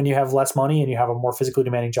in when you have less money and you have a more physically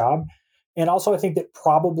demanding job. And also I think that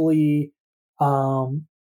probably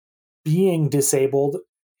being disabled,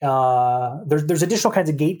 there's additional kinds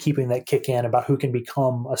of gatekeeping that kick in about who can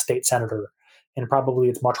become a state senator. And probably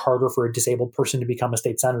it's much harder for a disabled person to become a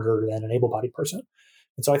state senator than an able-bodied person.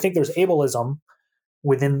 And so I think there's ableism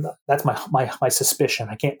within, that's my suspicion.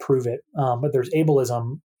 I can't prove it, but there's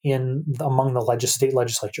ableism among the state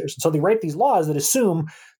legislatures. And so they write these laws that assume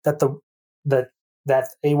that that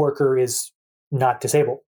a worker is not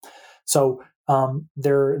disabled. So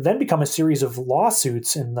there then become a series of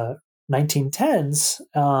lawsuits in the 1910s.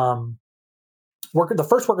 The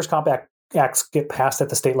first Workers' Comp Acts get passed at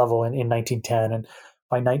the state level in 1910, and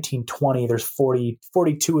by 1920, there's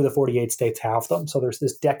 42 of the 48 states have them. So there's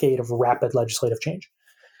this decade of rapid legislative change.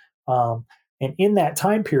 And in that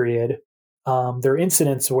time period, there are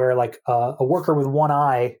incidents where like a worker with one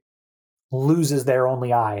eye loses their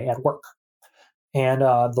only eye at work. And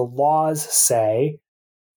the laws say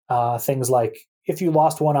things like, if you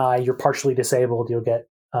lost one eye, you're partially disabled, you'll get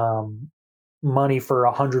money for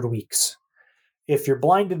 100 weeks. If you're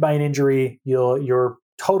blinded by an injury, you're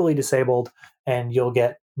totally disabled and you'll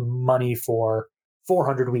get money for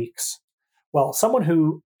 400 weeks. Well,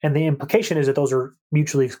 and the implication is that those are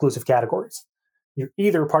mutually exclusive categories. You're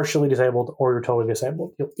either partially disabled or you're totally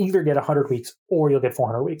disabled. You'll either get 100 weeks or you'll get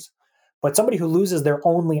 400 weeks. But somebody who loses their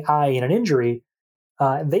only eye in an injury,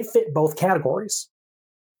 they fit both categories.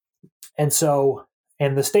 And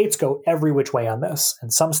the states go every which way on this.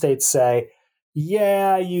 And some states say,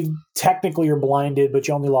 yeah, you technically are blinded, but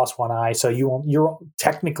you only lost one eye. So you're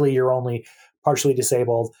only partially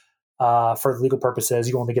disabled for legal purposes.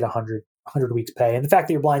 You only get 100 weeks pay. And the fact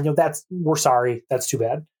that you're blind, we're sorry, that's too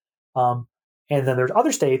bad. And then there's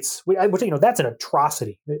other states, which that's an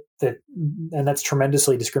atrocity and that's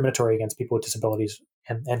tremendously discriminatory against people with disabilities.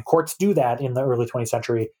 And courts do that in the early 20th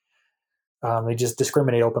century. They just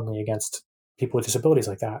discriminate openly against people with disabilities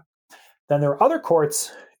like that. Then there are other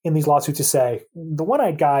courts in these lawsuits to say the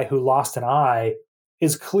one-eyed guy who lost an eye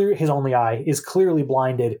his only eye is clearly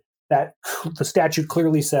blinded. That the statute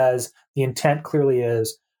clearly says, the intent clearly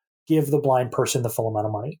is, give the blind person the full amount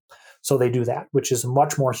of money. So they do that, which is a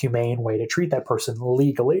much more humane way to treat that person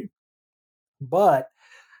legally. But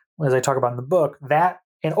as I talk about in the book,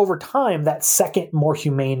 and over time, that second more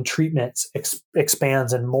humane treatment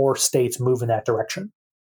expands and more states move in that direction.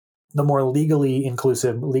 The more legally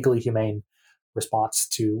inclusive, legally humane response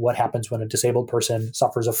to what happens when a disabled person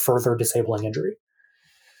suffers a further disabling injury.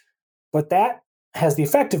 But that has the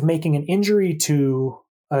effect of making an injury to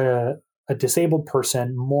a disabled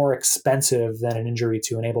person more expensive than an injury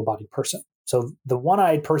to an able-bodied person. So the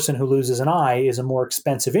one-eyed person who loses an eye is a more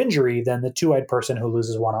expensive injury than the two-eyed person who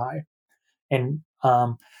loses one eye. And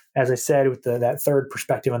as I said, with that third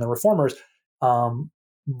perspective on the reformers,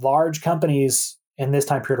 large companies in this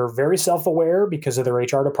time period are very self-aware because of their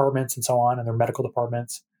HR departments and so on, and their medical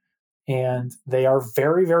departments. And they are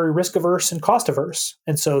very, very risk-averse and cost-averse.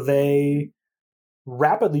 And so they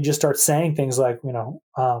rapidly just start saying things like, we're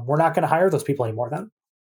not going to hire those people anymore then.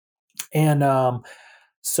 And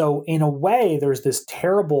So in a way, there's this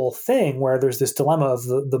terrible thing where there's this dilemma of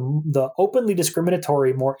the openly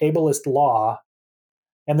discriminatory, more ableist law.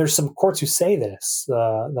 And there's some courts who say this.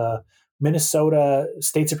 The Minnesota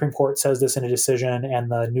State Supreme Court says this in a decision,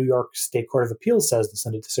 and the New York State Court of Appeals says this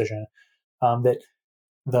in a decision, that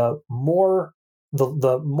the more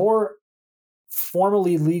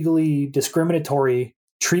formally, legally discriminatory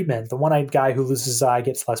treatment, the one-eyed guy who loses his eye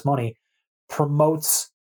gets less money,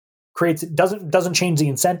 doesn't change the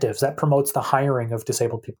incentives. That promotes the hiring of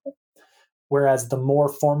disabled people. Whereas the more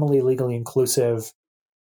formally, legally inclusive,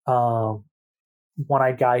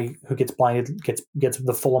 one-eyed guy who gets blinded gets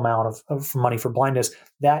the full amount of money for blindness.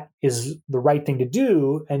 That is the right thing to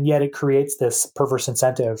do, and yet it creates this perverse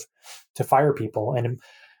incentive to fire people. And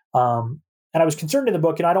I was concerned in the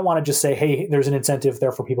book, and I don't want to just say, hey, there's an incentive,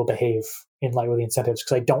 therefore people behave in light with the incentives,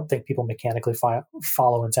 because I don't think people mechanically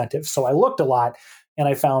follow incentives. So I looked a lot, and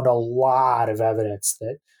I found a lot of evidence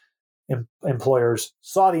that employers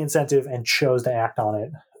saw the incentive and chose to act on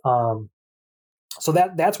it. So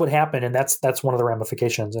that's what happened, and that's one of the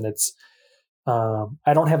ramifications. And it's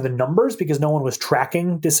I don't have the numbers because no one was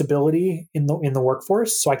tracking disability in the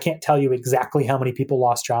workforce, so I can't tell you exactly how many people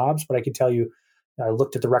lost jobs. But I can tell you, I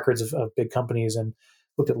looked at the records of big companies and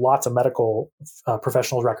looked at lots of medical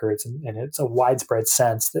professionals' records, and it's a widespread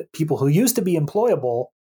sense that people who used to be employable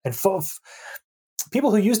and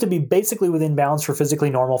people who used to be basically within bounds for physically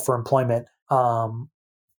normal for employment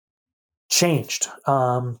changed.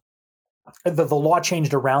 The law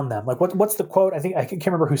changed around them. Like what's the quote? I can't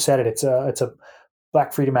remember who said it. It's a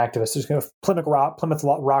Black freedom activist. There's kind of Plymouth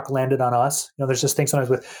Rock landed on us. There's this thing sometimes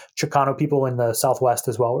with Chicano people in the Southwest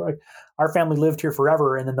as well. Right? Our family lived here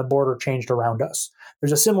forever, and then the border changed around us.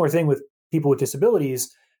 There's a similar thing with people with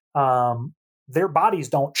disabilities. Their bodies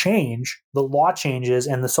don't change. The law changes,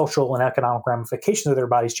 and the social and economic ramifications of their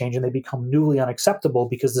bodies change, and they become newly unacceptable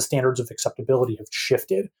because the standards of acceptability have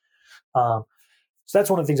shifted. So that's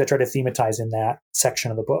one of the things I try to thematize in that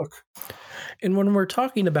section of the book. And when we're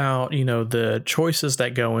talking about, the choices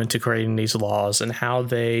that go into creating these laws and how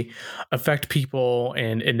they affect people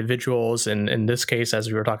and individuals, and in this case, as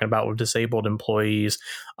we were talking about with disabled employees,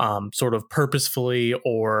 sort of purposefully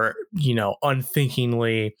or,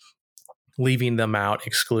 unthinkingly leaving them out,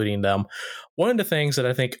 excluding them. One of the things that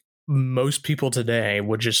I think most people today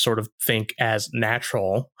would just sort of think as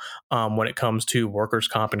natural when it comes to workers'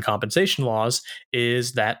 comp and compensation laws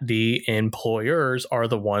is that the employers are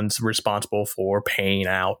the ones responsible for paying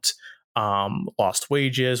out lost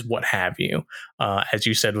wages, what have you. As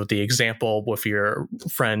you said with the example with your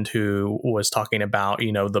friend who was talking about, the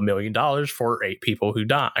 $1 million for 8 people who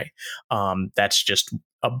die. That's just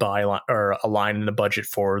a byline or a line in the budget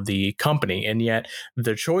for the company. And yet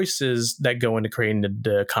the choices that go into creating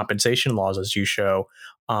the compensation laws, as you show,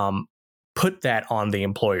 put that on the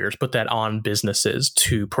employers, put that on businesses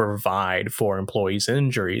to provide for employees'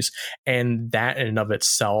 injuries. And that in and of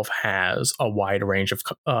itself has a wide range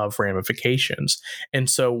of ramifications. And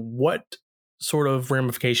so what sort of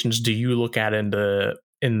ramifications do you look at in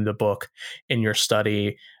the book, in your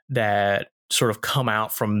study, that sort of come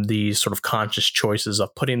out from these sort of conscious choices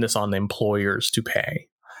of putting this on the employers to pay?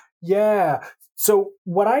 Yeah. So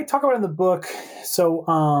what I talk about in the book,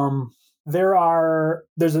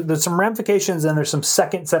 there's some ramifications, and there's some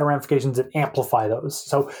second set of ramifications that amplify those.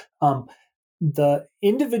 So the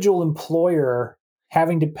individual employer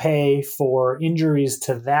having to pay for injuries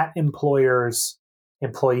to that employer's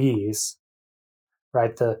employees,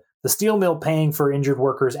 right? The steel mill paying for injured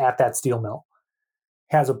workers at that steel mill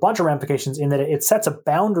has a bunch of ramifications in that it sets a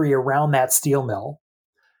boundary around that steel mill,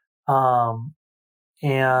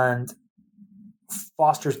 and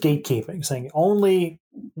fosters gatekeeping, saying only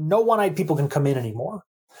no one-eyed people can come in anymore.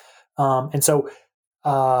 And so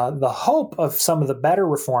the hope of some of the better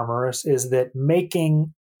reformers is that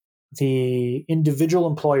making the individual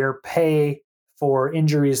employer pay for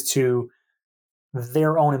injuries to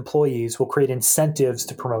their own employees will create incentives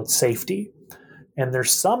to promote safety. And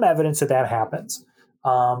there's some evidence that happens,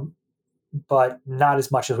 but not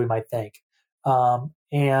as much as we might think. But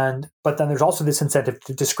then there's also this incentive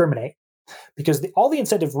to discriminate, because all the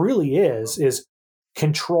incentive really is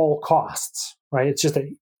control costs, right? It's just that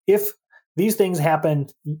if these things happen,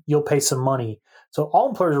 you'll pay some money. So all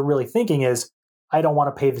employers are really thinking is, I don't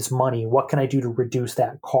want to pay this money. What can I do to reduce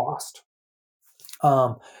that cost?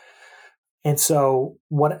 And so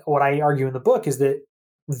what I argue in the book is that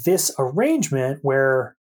this arrangement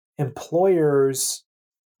where employers,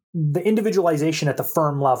 the individualization at the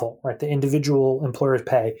firm level, right, the individual employers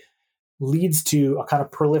pay, leads to a kind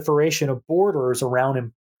of proliferation of borders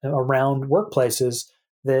around workplaces,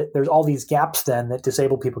 that there's all these gaps then that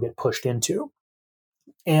disabled people get pushed into.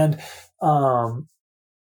 And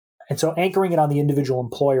so anchoring it on the individual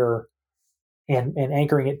employer and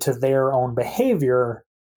anchoring it to their own behavior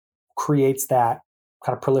creates that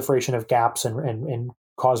kind of proliferation of gaps and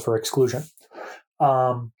cause for exclusion.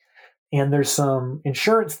 And there's some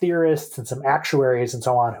insurance theorists and some actuaries and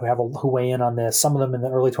so on who weigh in on this. Some of them in the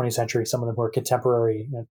early 20th century, some of them who are contemporary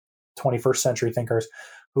 21st century thinkers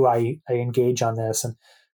who I engage on this. And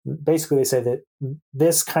basically they say that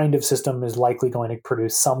this kind of system is likely going to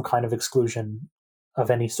produce some kind of exclusion of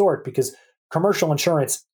any sort because commercial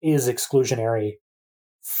insurance is exclusionary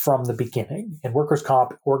from the beginning, and workers'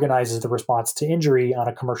 comp organizes the response to injury on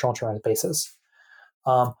a commercial insurance basis.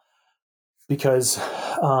 Because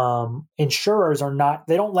insurers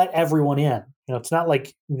they don't let everyone in. It's not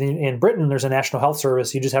like in Britain, there's a national health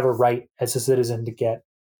service. You just have a right as a citizen to get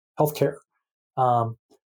health care.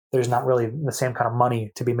 There's not really the same kind of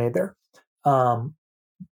money to be made there.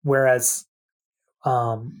 Whereas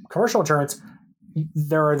commercial insurance,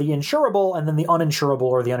 there are the insurable and then the uninsurable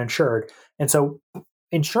or the uninsured. And so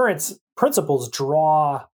insurance principles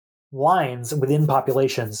draw lines within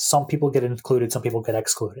populations. Some people get included, some people get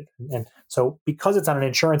excluded. And so because it's on an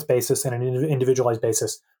insurance basis and an individualized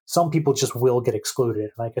basis, some people just will get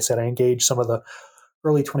excluded. Like I said, I engage some of the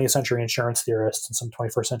early 20th century insurance theorists and some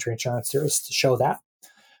 21st century insurance theorists to show that.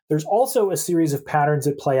 There's also a series of patterns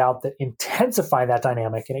that play out that intensify that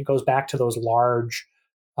dynamic, and it goes back to those large,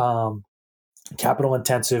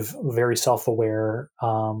 capital-intensive, very self-aware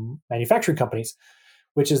manufacturing companies,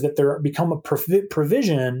 which is that there become a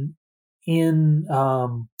provision in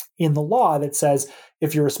the law that says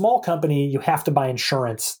if you're a small company, you have to buy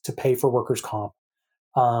insurance to pay for workers' comp.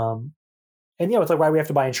 And it's like why we have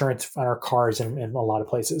to buy insurance on our cars in a lot of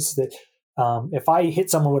places. That if I hit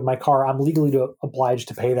someone with my car, I'm legally obliged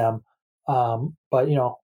to pay them. But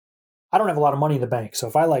I don't have a lot of money in the bank, so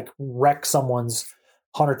if I wreck someone's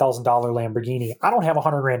 $100,000 Lamborghini, I don't have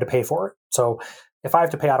 $100,000 to pay for it. So if I have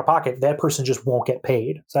to pay out of pocket, that person just won't get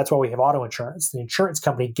paid. So that's why we have auto insurance. The insurance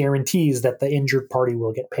company guarantees that the injured party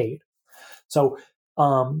will get paid. So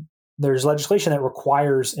there's legislation that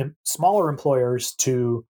requires smaller employers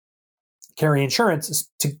to carry insurance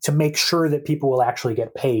to make sure that people will actually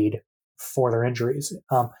get paid for their injuries.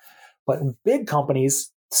 But big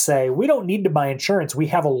companies say, we don't need to buy insurance. We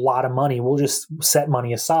have a lot of money. We'll just set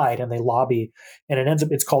money aside, and they lobby. And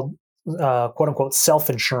it's called quote unquote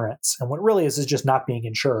self-insurance. And what it really is just not being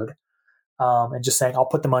insured and just saying, I'll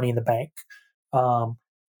put the money in the bank.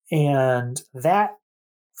 And that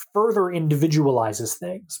further individualizes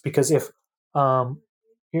things, because if I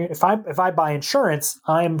buy insurance,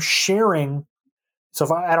 I'm sharing. So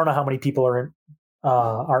if I don't know how many people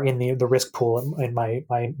are in the risk pool in my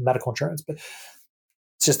medical insurance, but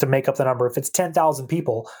it's just to make up the number. If it's 10,000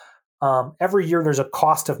 people, every year there's a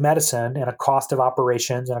cost of medicine and a cost of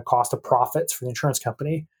operations and a cost of profits for the insurance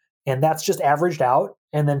company. And that's just averaged out.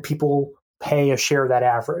 And then people pay a share of that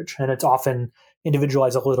average. And it's often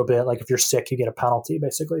individualized a little bit. Like if you're sick, you get a penalty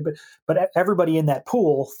basically. But everybody in that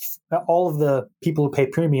pool, all of the people who pay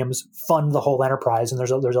premiums fund the whole enterprise. And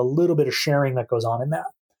there's a little bit of sharing that goes on in that.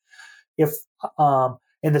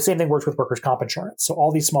 And the same thing works with workers' comp insurance. So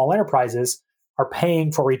all these small enterprises are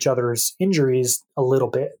paying for each other's injuries a little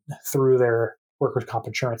bit through their workers' comp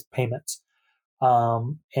insurance payments.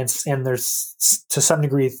 And there's, to some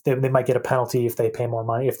degree, they might get a penalty if they pay more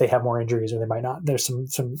money, if they have more injuries, or they might not. There's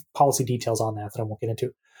some policy details on that I won't get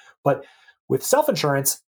into. But with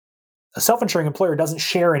self-insurance, a self-insuring employer doesn't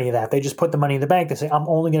share any of that. They just put the money in the bank. They say, I'm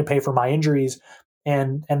only going to pay for my injuries.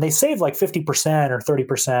 And they save 50% or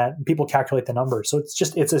 30%. People calculate the numbers. So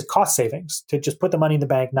it's a cost savings to just put the money in the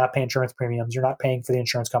bank, not pay insurance premiums. You're not paying for the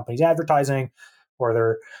insurance company's advertising or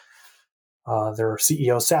their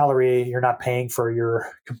CEO's salary. You're not paying for your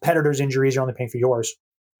competitors' injuries. You're only paying for yours.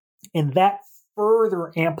 And that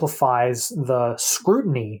further amplifies the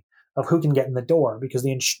scrutiny of who can get in the door, because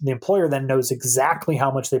the employer then knows exactly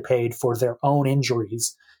how much they paid for their own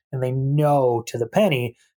injuries. And they know to the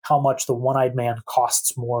penny how much the one-eyed man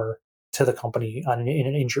costs more to the company for an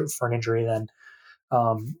injury than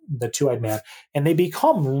the two-eyed man. And they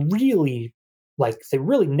become really they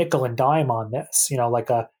really nickel and dime on this.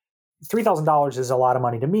 $3,000 is a lot of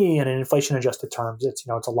money to me, and in inflation-adjusted terms, it's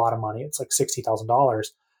a lot of money. It's like $60,000.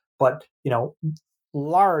 But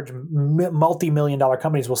large multi-million-dollar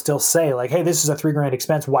companies will still say hey, this is a $3,000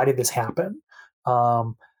 expense. Why did this happen?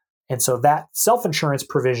 And so that self-insurance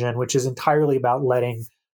provision, which is entirely about letting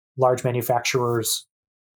large manufacturers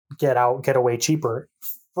get away cheaper,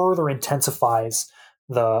 further intensifies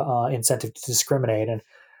the incentive to discriminate. And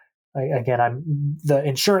the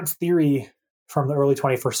insurance theory from the early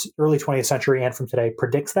 20th century and from today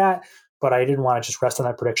predicts that. but I didn't want to just rest on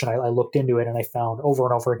that prediction. I looked into it and I found over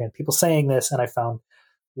and over again people saying this, and I found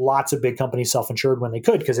lots of big companies self-insured when they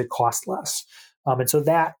could because it cost less. And so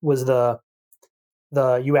that was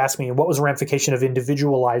you asked me what was the ramification of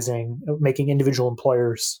individualizing, making individual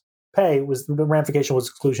employers pay. The ramification was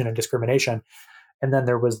exclusion and discrimination. And then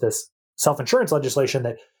there was this self-insurance legislation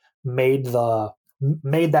that made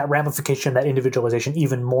that ramification, that individualization,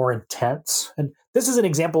 even more intense. And this is an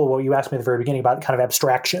example of what you asked me at the very beginning about kind of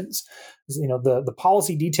abstractions. The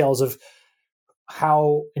policy details of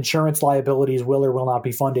how insurance liabilities will or will not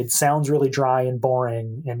be funded sounds really dry and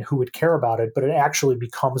boring, and who would care about it? But it actually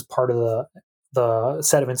becomes part of the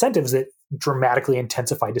set of incentives that dramatically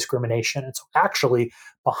intensify discrimination. And so actually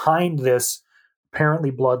behind this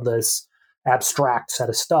apparently bloodless, abstract set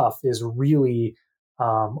of stuff is really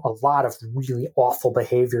a lot of really awful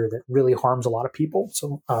behavior that really harms a lot of people.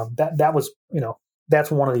 So that was, that's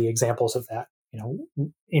one of the examples of that,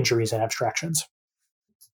 injuries and abstractions.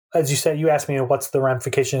 As you said, you asked me what's the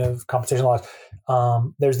ramification of compensation laws.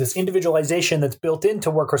 There's this individualization that's built into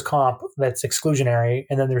workers' comp that's exclusionary.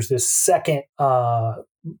 And then there's this second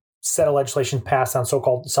set of legislation passed on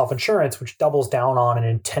so-called self-insurance, which doubles down on and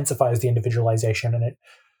intensifies the individualization, and it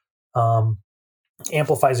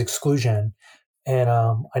amplifies exclusion. And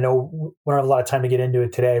I know we don't have a lot of time to get into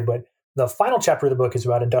it today, but the final chapter of the book is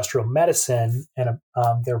about industrial medicine. And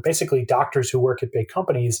they're basically doctors who work at big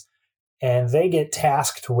companies, and they get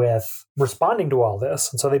tasked with responding to all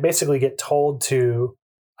this. And so they basically get told to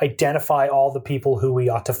identify all the people who we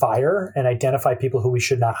ought to fire and identify people who we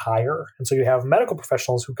should not hire. And so you have medical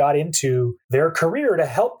professionals who got into their career to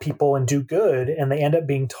help people and do good, and they end up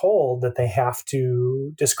being told that they have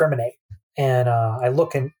to discriminate. And I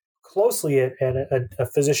look closely at a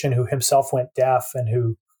physician who himself went deaf and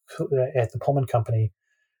who at the Pullman Company,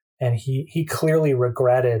 and he clearly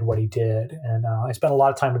regretted what he did. And I spent a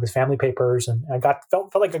lot of time with his family papers, and I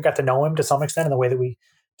felt like I got to know him to some extent in the way that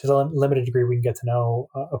to a limited degree, we can get to know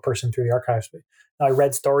a person through the archives. But I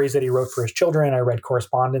read stories that he wrote for his children. I read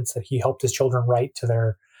correspondence that he helped his children write to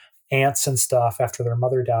their aunts and stuff after their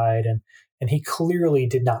mother died. And he clearly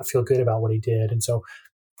did not feel good about what he did. And so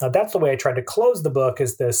that's the way I tried to close the book,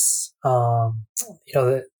 is this,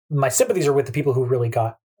 my sympathies are with the people who really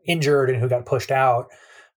got injured and who got pushed out.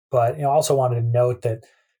 But I also wanted to note that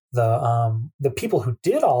the people who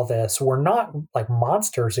did all this were not like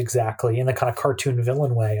monsters exactly in the kind of cartoon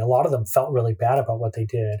villain way. A lot of them felt really bad about what they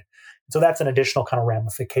did. So that's an additional kind of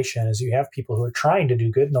ramification, is you have people who are trying to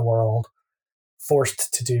do good in the world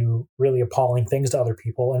forced to do really appalling things to other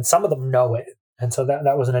people, and some of them know it. And so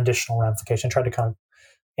that was an additional ramification. I tried to kind of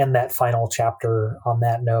end that final chapter on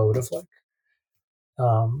that note of like,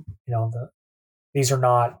 these are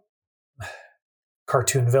not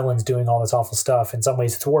cartoon villains doing all this awful stuff. In some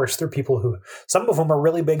ways it's worse. They're people who, some of them are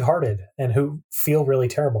really big-hearted and who feel really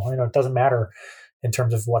terrible. It doesn't matter in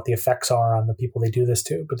terms of what the effects are on the people they do this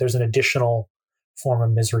to, but there's an additional form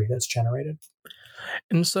of misery that's generated.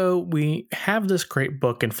 And so we have this great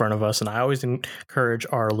book in front of us, and I always encourage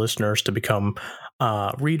our listeners to become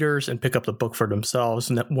readers and pick up the book for themselves.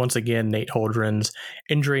 And once again, Nate Holdren's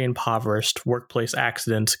Injury Impoverished, Workplace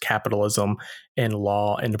Accidents, Capitalism, and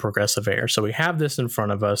Law in the Progressive Era. So we have this in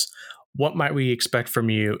front of us. What might we expect from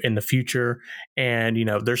you in the future? And,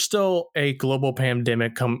 there's still a global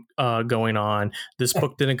pandemic going on. This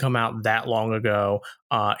book didn't come out that long ago.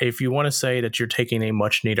 If you want to say that you're taking a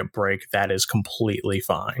much needed break, that is completely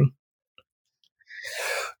fine.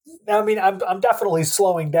 I mean, I'm definitely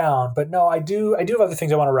slowing down, but no, I do have other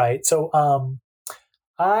things I want to write. So,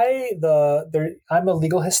 I'm a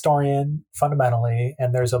legal historian fundamentally,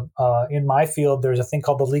 and there's in my field, there's a thing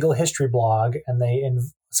called the Legal History Blog, and they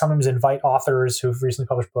sometimes invite authors who've recently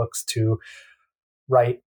published books to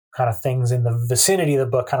write kind of things in the vicinity of the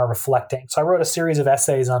book, kind of reflecting. So I wrote a series of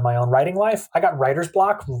essays on my own writing life. I got writer's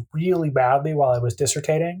block really badly while I was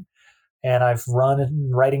dissertating, and I've run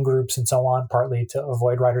writing groups and so on, partly to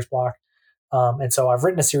avoid writer's block. And so I've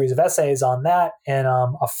written a series of essays on that. And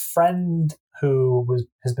a friend who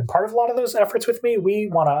has been part of a lot of those efforts with me, we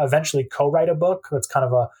want to eventually co-write a book that's kind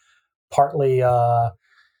of a partly,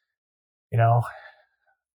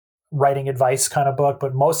 writing advice kind of book,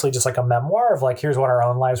 but mostly just like a memoir of like, here's what our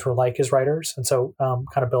own lives were like as writers. And so kind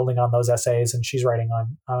of building on those essays. And she's writing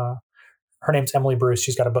on, her name's Emily Bruce.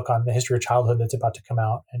 She's got a book on the history of childhood that's about to come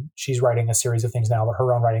out. And she's writing a series of things now about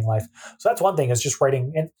her own writing life. So that's one thing, is just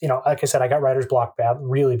writing. And, like I said, I got writer's block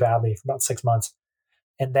really badly for about 6 months.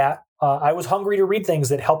 And that I was hungry to read things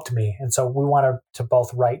that helped me. And so we wanted to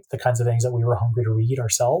both write the kinds of things that we were hungry to read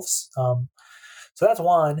ourselves. So that's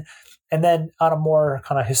one. And then on a more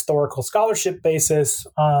kind of historical scholarship basis,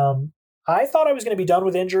 I thought I was going to be done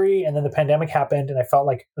with injury, and then the pandemic happened, and I felt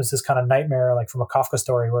like it was this kind of nightmare, like from a Kafka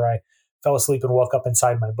story, where I fell asleep and woke up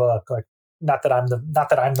inside my book. Like, not that I'm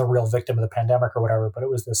the real victim of the pandemic or whatever, but it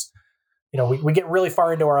was this. We get really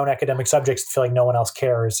far into our own academic subjects and feel like no one else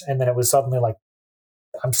cares, and then it was suddenly like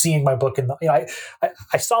I'm seeing my book in the.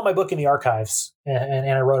 I saw my book in the archives, and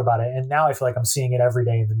I wrote about it, and now I feel like I'm seeing it every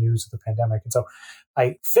day in the news of the pandemic, and so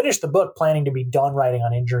I finished the book planning to be done writing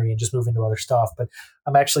on injury and just move into other stuff. But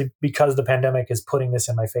I'm actually, because the pandemic is putting this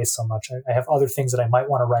in my face so much, I have other things that I might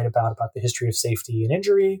want to write about the history of safety and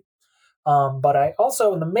injury. But I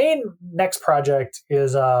also, the main next project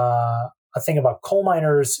is a thing about coal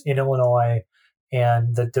miners in Illinois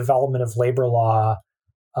and the development of labor law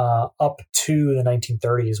up to the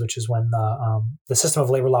 1930s, which is when the system of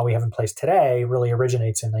labor law we have in place today really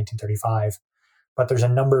originates in 1935. But there's a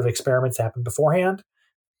number of experiments that happened beforehand.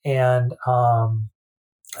 And I'm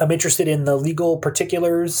interested in the legal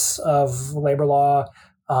particulars of labor law.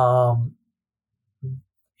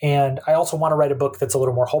 And I also want to write a book that's a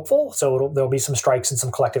little more hopeful. So there'll be some strikes and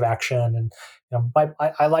some collective action. And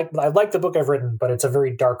I like the book I've written, but it's a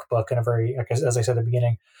very dark book and a very, as I said at the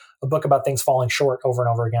beginning, a book about things falling short over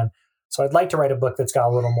and over again. So I'd like to write a book that's got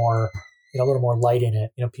a little more light in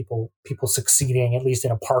it. People succeeding, at least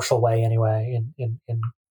in a partial way anyway, in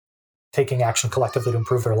taking action collectively to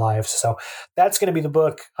improve their lives. So that's going to be the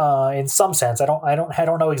book in some sense. I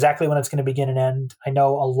don't know exactly when it's going to begin and end. I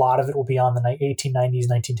know a lot of it will be on the 1890s,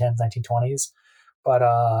 1910s, 1920s, but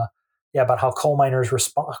about how coal miners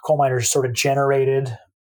sort of generated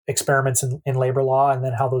experiments in labor law, and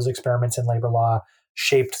then how those experiments in labor law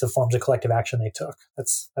shaped the forms of collective action they took.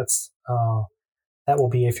 That will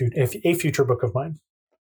be a future book of mine.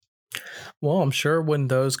 Well, I'm sure when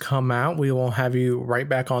those come out, we will have you right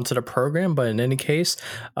back onto the program. But in any case,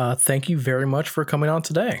 thank you very much for coming on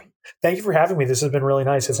today. Thank you for having me. This has been really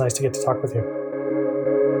nice. It's nice to get to talk with you.